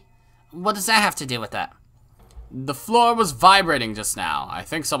really. What does that have to do with that? The floor was vibrating just now. I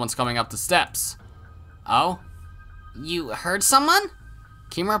think someone's coming up the steps. Oh? You heard someone?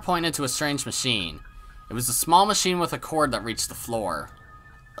 Kimura pointed to a strange machine. It was a small machine with a cord that reached the floor.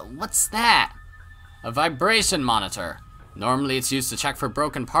 What's that? A vibration monitor. Normally it's used to check for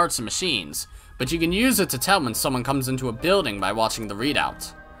broken parts in machines, but you can use it to tell when someone comes into a building by watching the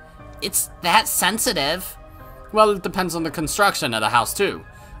readout. It's that sensitive? Well, it depends on the construction of the house too,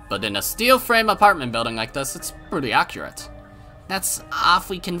 but in a steel frame apartment building like this, it's pretty accurate. That's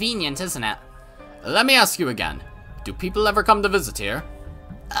awfully convenient, isn't it? Let me ask you again. Do people ever come to visit here?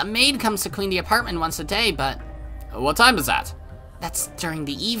 A maid comes to clean the apartment once a day, but... What time is that? That's during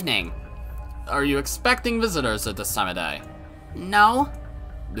the evening. Are you expecting visitors at this time of day? No.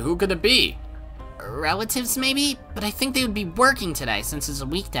 Who could it be? Relatives, maybe? But I think they would be working today, since it's a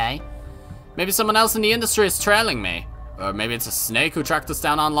weekday. Maybe someone else in the industry is trailing me. Or maybe it's a snake who tracked us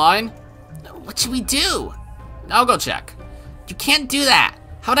down online? What should we do? I'll go check. You can't do that.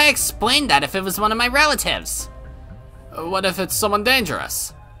 How'd I explain that if it was one of my relatives? What if it's someone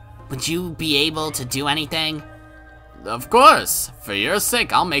dangerous? Would you be able to do anything? Of course. For your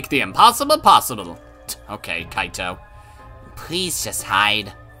sake, I'll make the impossible possible. Okay, Kaito. Please just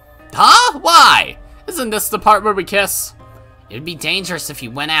hide. Huh? Why? Isn't this the part where we kiss? It would be dangerous if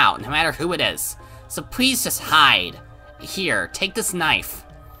you went out, no matter who it is. So please just hide. Here, take this knife.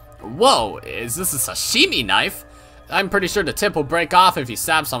 Whoa, is this a sashimi knife? I'm pretty sure the tip will break off if you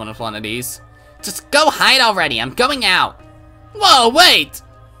stab someone with one of these. Just go hide already, I'm going out. Whoa, wait!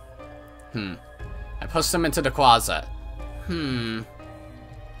 I pushed him into the closet.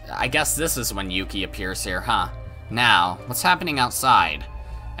 I guess this is when Yuki appears here, huh? Now, what's happening outside?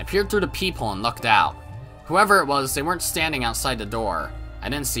 I peered through the peephole and looked out. Whoever it was, they weren't standing outside the door. I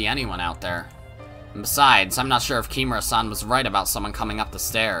didn't see anyone out there. And besides, I'm not sure if Kimura-san was right about someone coming up the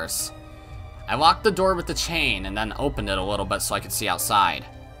stairs. I locked the door with the chain and then opened it a little bit so I could see outside.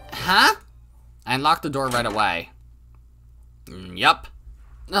 Huh? I unlocked the door right away. Yup.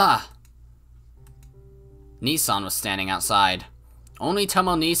 Nissan was standing outside. Only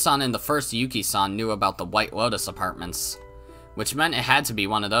Tomo Nissan and the first Yuki-san knew about the White Lotus apartments, which meant it had to be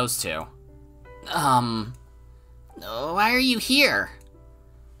one of those two. Why are you here?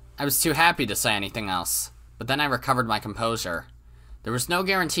 I was too happy to say anything else, but then I recovered my composure. There was no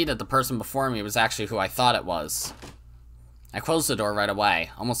guarantee that the person before me was actually who I thought it was. I closed the door right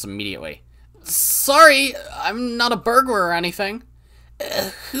away, almost immediately. Sorry, I'm not a burglar or anything.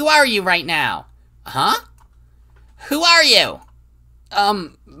 Who are you right now? Huh? Who are you?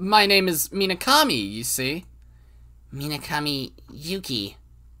 My name is Minakami, you see. Minakami Yuki.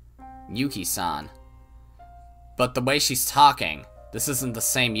 Yuki-san. But the way she's talking, this isn't the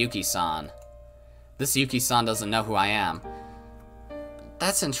same Yuki-san. This Yuki-san doesn't know who I am.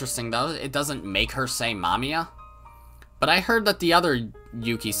 That's interesting though, it doesn't make her say Mamiya. But I heard that the other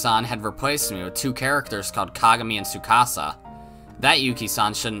Yuki-san had replaced me with two characters called Kagami and Tsukasa. That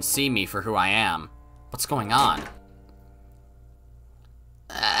Yuki-san shouldn't see me for who I am. What's going on?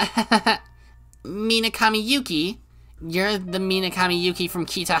 Minakami Yuki? You're the Minakami Yuki from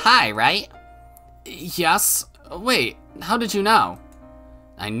Kita High, right? Yes. Wait, how did you know?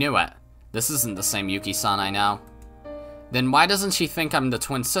 I knew it. This isn't the same Yuki-san I know. Then why doesn't she think I'm the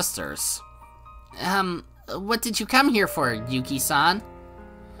twin sisters? What did you come here for, Yuki-san?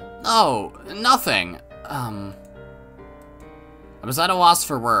 Oh, nothing. I was at a loss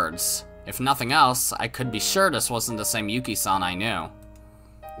for words. If nothing else, I could be sure this wasn't the same Yuki-san I knew.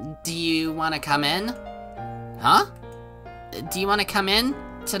 Do you want to come in? Huh? Do you want to come in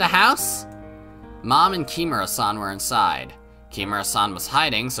to the house? Mom and Kimura-san were inside. Kimura-san was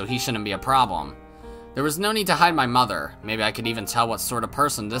hiding, so he shouldn't be a problem. There was no need to hide my mother. Maybe I could even tell what sort of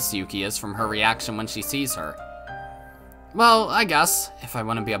person this Yuki is from her reaction when she sees her. Well, I guess, if I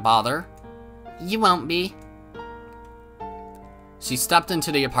wouldn't be a bother. You won't be. She stepped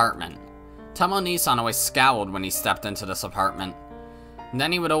into the apartment. Tomo-san always scowled when he stepped into this apartment. And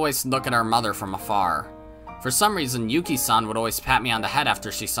then he would always look at our mother from afar. For some reason, Yuki-san would always pat me on the head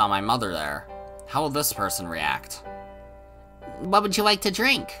after she saw my mother there. How will this person react? What would you like to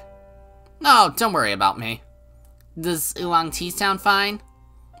drink? No, don't worry about me. Does oolong tea sound fine?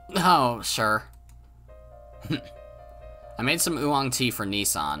 Oh, sure. I made some oolong tea for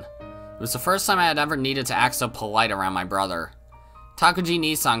Nissan. It was the first time I had ever needed to act so polite around my brother. Takuji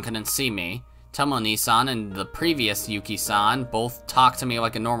Nissan couldn't see me. Tomo Nissan and the previous Yuki-san both talked to me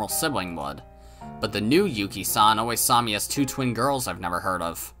like a normal sibling would. But the new Yuki-san always saw me as two twin girls I've never heard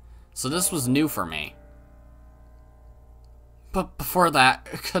of. So this was new for me. But before that,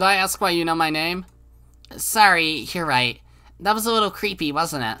 could I ask why you know my name? Sorry, you're right. That was a little creepy,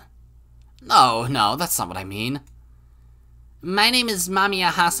 wasn't it? No, that's not what I mean. My name is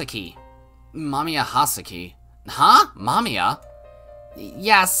Mamiya Hasaki. Mamiya Hasaki? Huh? Mamiya?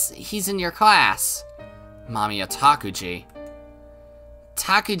 Yes, he's in your class. Mamiya Takuji.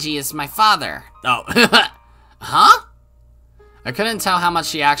 Takuji is my father. Oh. Huh? I couldn't tell how much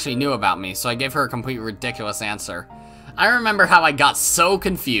she actually knew about me, so I gave her a complete ridiculous answer. I remember how I got so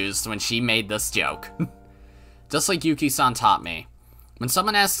confused when she made this joke. Just like Yuki-san taught me. When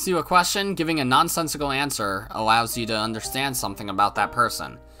someone asks you a question, giving a nonsensical answer allows you to understand something about that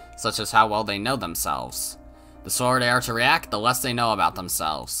person, such as how well they know themselves. The slower they are to react, the less they know about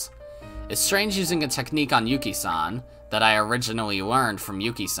themselves. It's strange using a technique on Yuki-san that I originally learned from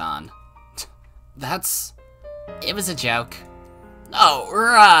Yuki-san. It was a joke. Oh,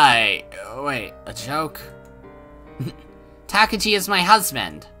 right. Wait, a joke? Takuji is my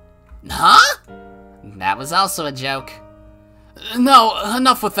husband. Huh? That was also a joke. No,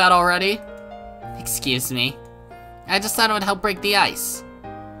 enough with that already. Excuse me. I just thought it would help break the ice.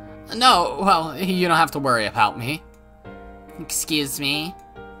 No, well, you don't have to worry about me. Excuse me.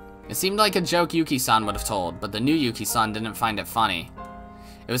 It seemed like a joke Yuki-san would have told, but the new Yuki-san didn't find it funny.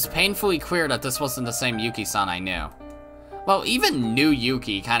 It was painfully clear that this wasn't the same Yuki-san I knew. Well, even new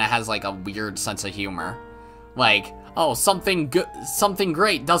Yuki kind of has like a weird sense of humor. Like, oh, something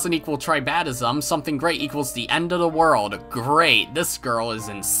great doesn't equal tribadism, something great equals the end of the world. Great, this girl is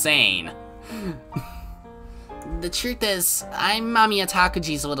insane. The truth is, I'm Mamiya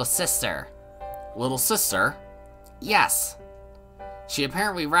Takuji's little sister. Little sister? Yes. She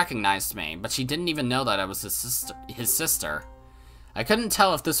apparently recognized me, but she didn't even know that I was his sister. I couldn't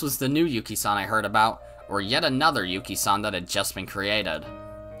tell if this was the new Yuki-san I heard about, or yet another Yuki-san that had just been created.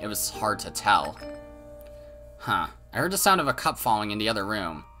 It was hard to tell. Huh. I heard the sound of a cup falling in the other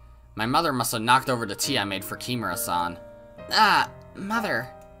room. My mother must have knocked over the tea I made for Kimura-san. Ah, mother.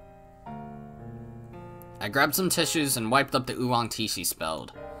 I grabbed some tissues and wiped up the oolong tea she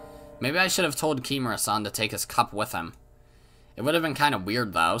spilled. Maybe I should have told Kimura-san to take his cup with him. It would have been kind of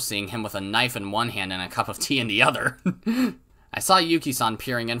weird though, seeing him with a knife in one hand and a cup of tea in the other. I saw Yuki-san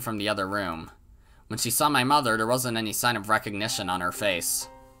peering in from the other room. When she saw my mother, there wasn't any sign of recognition on her face.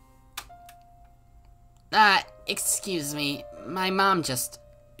 Excuse me, my mom just...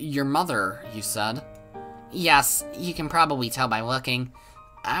 Your mother, you said? Yes, you can probably tell by looking.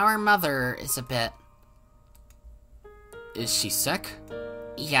 Our mother is a bit... Is she sick?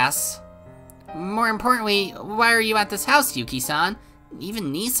 Yes. More importantly, why are you at this house, Yuki-san?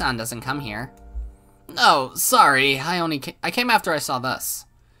 Even Nissan doesn't come here. Oh, sorry, I came after I saw this.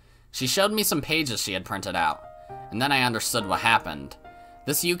 She showed me some pages she had printed out, and then I understood what happened.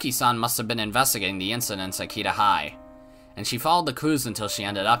 This Yuki-san must have been investigating the incidents at Kita High, and she followed the clues until she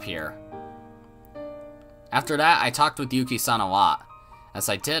ended up here. After that, I talked with Yuki-san a lot. As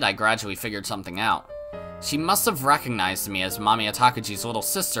I did, I gradually figured something out. She must have recognized me as Mamiya Takuji's little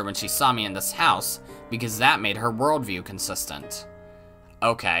sister when she saw me in this house, because that made her worldview consistent.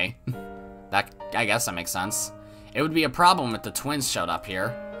 Okay. I guess that makes sense. It would be a problem if the twins showed up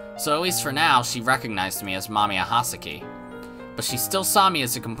here. So at least for now, she recognized me as Mamiya Hasaki. But she still saw me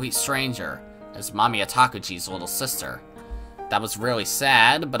as a complete stranger, as Mamiya Takuji's little sister. That was really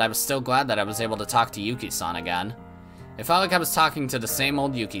sad, but I was still glad that I was able to talk to Yuki-san again. It felt like I was talking to the same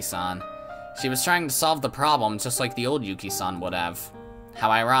old Yuki-san. She was trying to solve the problem just like the old Yuki-san would have. How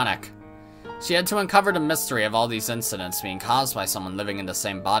ironic. She had to uncover the mystery of all these incidents being caused by someone living in the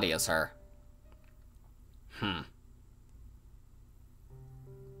same body as her.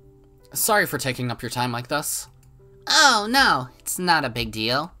 Sorry for taking up your time like this. Oh, no, it's not a big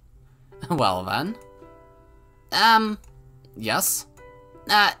deal. Well then. Yes?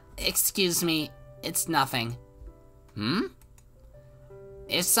 Excuse me, it's nothing.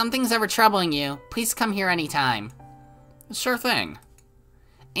 If something's ever troubling you, please come here anytime. Sure thing.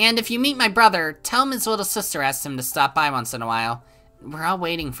 And if you meet my brother, tell him his little sister asked him to stop by once in a while. We're all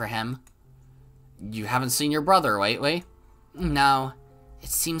waiting for him. You haven't seen your brother lately? No, it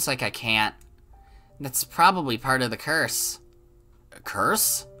seems like I can't. That's probably part of the curse. A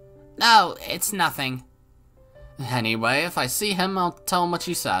curse? No, it's nothing. Anyway, if I see him, I'll tell him what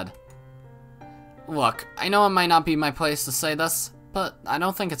you said. Look, I know it might not be my place to say this, but I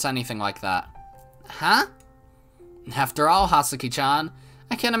don't think it's anything like that. Huh? After all, Hasaki-chan,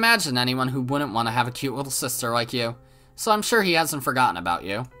 I can't imagine anyone who wouldn't want to have a cute little sister like you, so I'm sure he hasn't forgotten about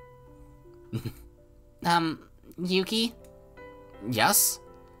you. Yuki? Yes?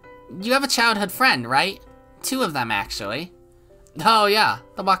 You have a childhood friend, right? 2 of them, actually. Oh yeah,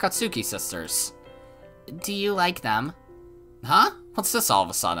 the Wakatsuki sisters. Do you like them? Huh? What's this all of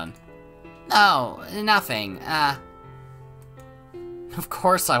a sudden? No, nothing, Of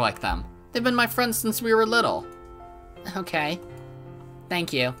course I like them. They've been my friends since we were little. Okay.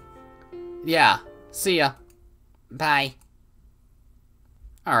 Thank you. Yeah, see ya. Bye.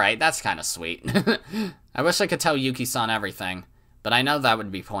 Alright, that's kinda sweet. I wish I could tell Yuki-san everything, but I know that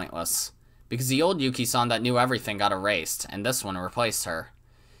would be pointless. Because the old Yuki-san that knew everything got erased, and this one replaced her.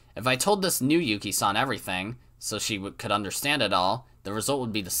 If I told this new Yuki-san everything, so she could understand it all, the result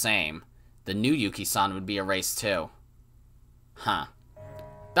would be the same. The new Yuki-san would be erased too. Huh.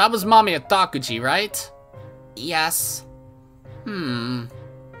 That was Mamiya Takuji, right? Yes. I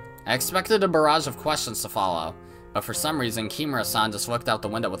expected a barrage of questions to follow, but for some reason Kimura-san just looked out the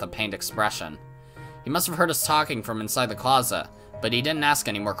window with a pained expression. He must have heard us talking from inside the closet, but he didn't ask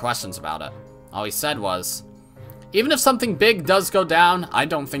any more questions about it. All he said was, "Even if something big does go down, I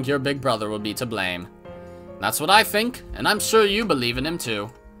don't think your big brother will be to blame. That's what I think, and I'm sure you believe in him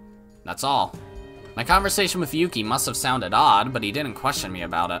too." That's all. My conversation with Yuki must have sounded odd, but he didn't question me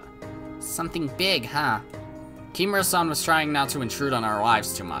about it. Something big, huh? Kimura-san was trying not to intrude on our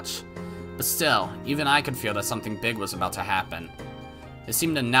lives too much. But still, even I could feel that something big was about to happen. It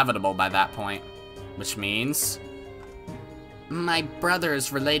seemed inevitable by that point. Which means... My brother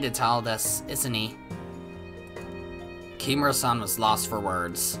is related to all this, isn't he? Kimura-san was lost for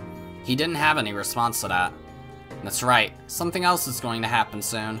words. He didn't have any response to that. That's right, something else is going to happen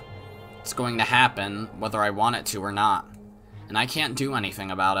soon. It's going to happen whether I want it to or not. And I can't do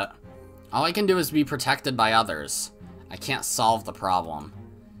anything about it. All I can do is be protected by others. I can't solve the problem.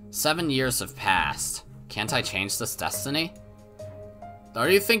 7 years have passed. Can't I change this destiny? Are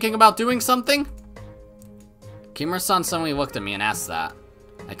you thinking about doing something? Kimura-san suddenly looked at me and asked that.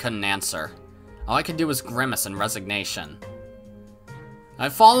 I couldn't answer. All I could do was grimace in resignation.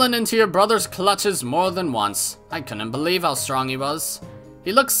 I've fallen into your brother's clutches more than once. I couldn't believe how strong he was.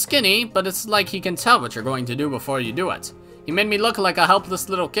 He looks skinny, but it's like he can tell what you're going to do before you do it. He made me look like a helpless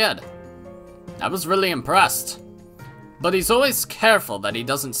little kid. I was really impressed. But he's always careful that he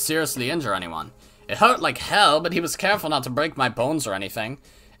doesn't seriously injure anyone. It hurt like hell, but he was careful not to break my bones or anything.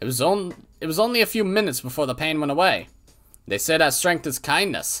 It was only a few minutes before the pain went away. They say that strength is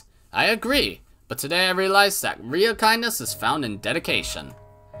kindness. I agree, but today I realized that real kindness is found in dedication.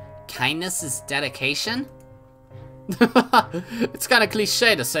 Kindness is dedication? It's kind of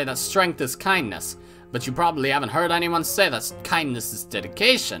cliche to say that strength is kindness, but you probably haven't heard anyone say that kindness is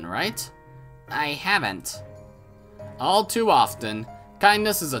dedication, right? I haven't. All too often,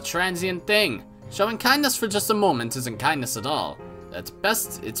 kindness is a transient thing. Showing kindness for just a moment isn't kindness at all. At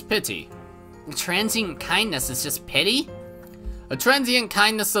best, it's pity. Transient kindness is just pity? A transient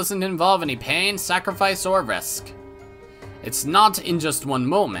kindness doesn't involve any pain, sacrifice, or risk. It's not in just one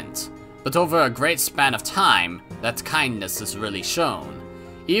moment, but over a great span of time that kindness is really shown.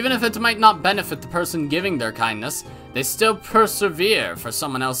 Even if it might not benefit the person giving their kindness, they still persevere for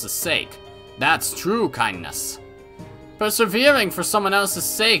someone else's sake. That's true kindness. Persevering for someone else's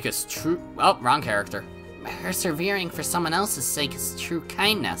sake is true— oh, wrong character. Persevering for someone else's sake is true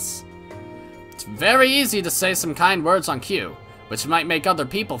kindness. It's very easy to say some kind words on cue, which might make other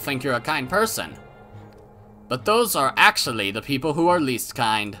people think you're a kind person. But those are actually the people who are least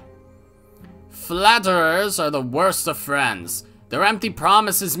kind. Flatterers are the worst of friends. Their empty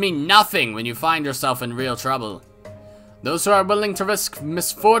promises mean nothing when you find yourself in real trouble. Those who are willing to risk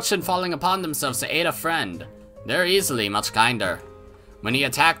misfortune falling upon themselves to aid a friend, they're easily much kinder. When he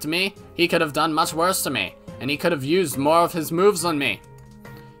attacked me, he could have done much worse to me, and he could have used more of his moves on me.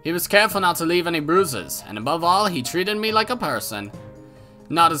 He was careful not to leave any bruises, and above all, he treated me like a person.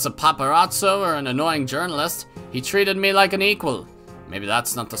 Not as a paparazzo or an annoying journalist, he treated me like an equal. Maybe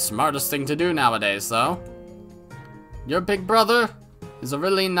that's not the smartest thing to do nowadays, though. Your big brother is a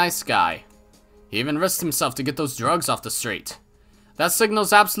really nice guy. He even risked himself to get those drugs off the street. That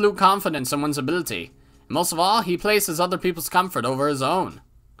signals absolute confidence in one's ability. Most of all, he places other people's comfort over his own.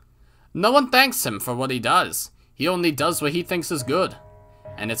 No one thanks him for what he does. He only does what he thinks is good.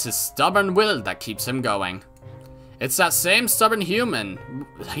 And it's his stubborn will that keeps him going. It's that same stubborn human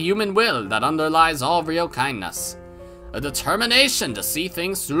will that underlies all real kindness. A determination to see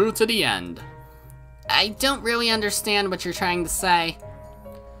things through to the end. I don't really understand what you're trying to say.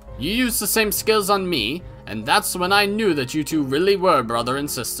 You used the same skills on me, and that's when I knew that you two really were brother and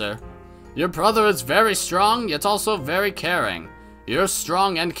sister. Your brother is very strong, yet also very caring. You're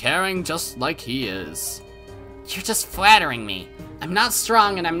strong and caring just like he is. You're just flattering me. I'm not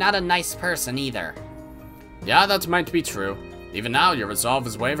strong and I'm not a nice person either. Yeah, that might be true. Even now, your resolve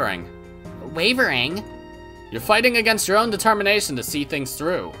is wavering. Wavering? You're fighting against your own determination to see things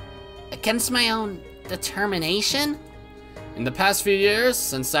through. Against my own determination? In the past few years,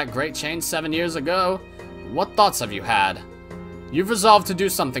 since that great change 7 years ago, what thoughts have you had? You've resolved to do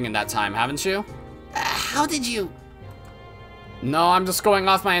something in that time, haven't you? How did you... No, I'm just going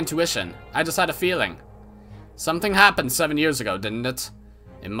off my intuition. I just had a feeling. Something happened 7 years ago, didn't it?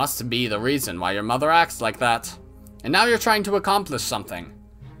 It must be the reason why your mother acts like that. And now you're trying to accomplish something.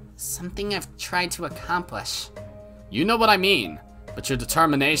 Something I've tried to accomplish. You know what I mean, but your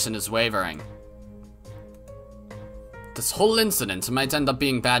determination is wavering. This whole incident might end up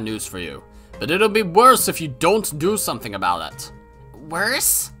being bad news for you, but it'll be worse if you don't do something about it.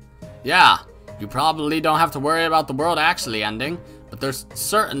 Worse? Yeah, you probably don't have to worry about the world actually ending, but there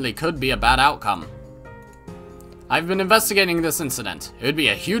certainly could be a bad outcome. I've been investigating this incident. It would be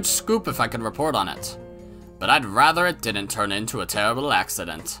a huge scoop if I could report on it. But I'd rather it didn't turn into a terrible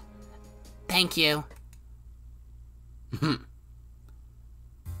accident. Thank you.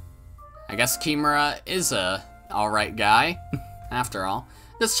 I guess Kimura is a alright guy, after all.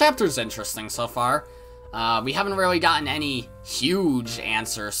 This chapter's interesting so far. We haven't really gotten any huge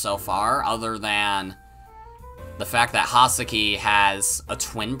answers so far, other than the fact that Hasaki has a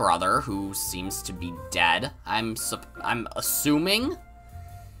twin brother who seems to be dead, I'm assuming.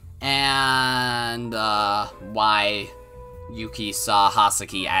 And why Yuki saw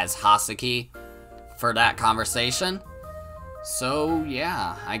Hasaki as Hasaki for that conversation. So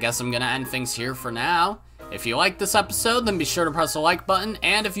yeah, I guess I'm gonna end things here for now. If you liked this episode, then be sure to press the like button,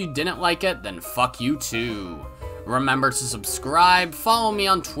 and if you didn't like it, then fuck you too. Remember to subscribe, follow me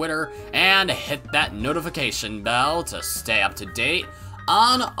on Twitter, and hit that notification bell to stay up to date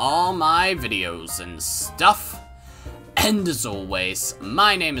on all my videos and stuff. And as always,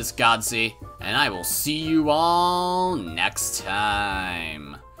 my name is Godzi, and I will see you all next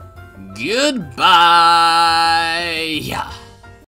time. Goodbye!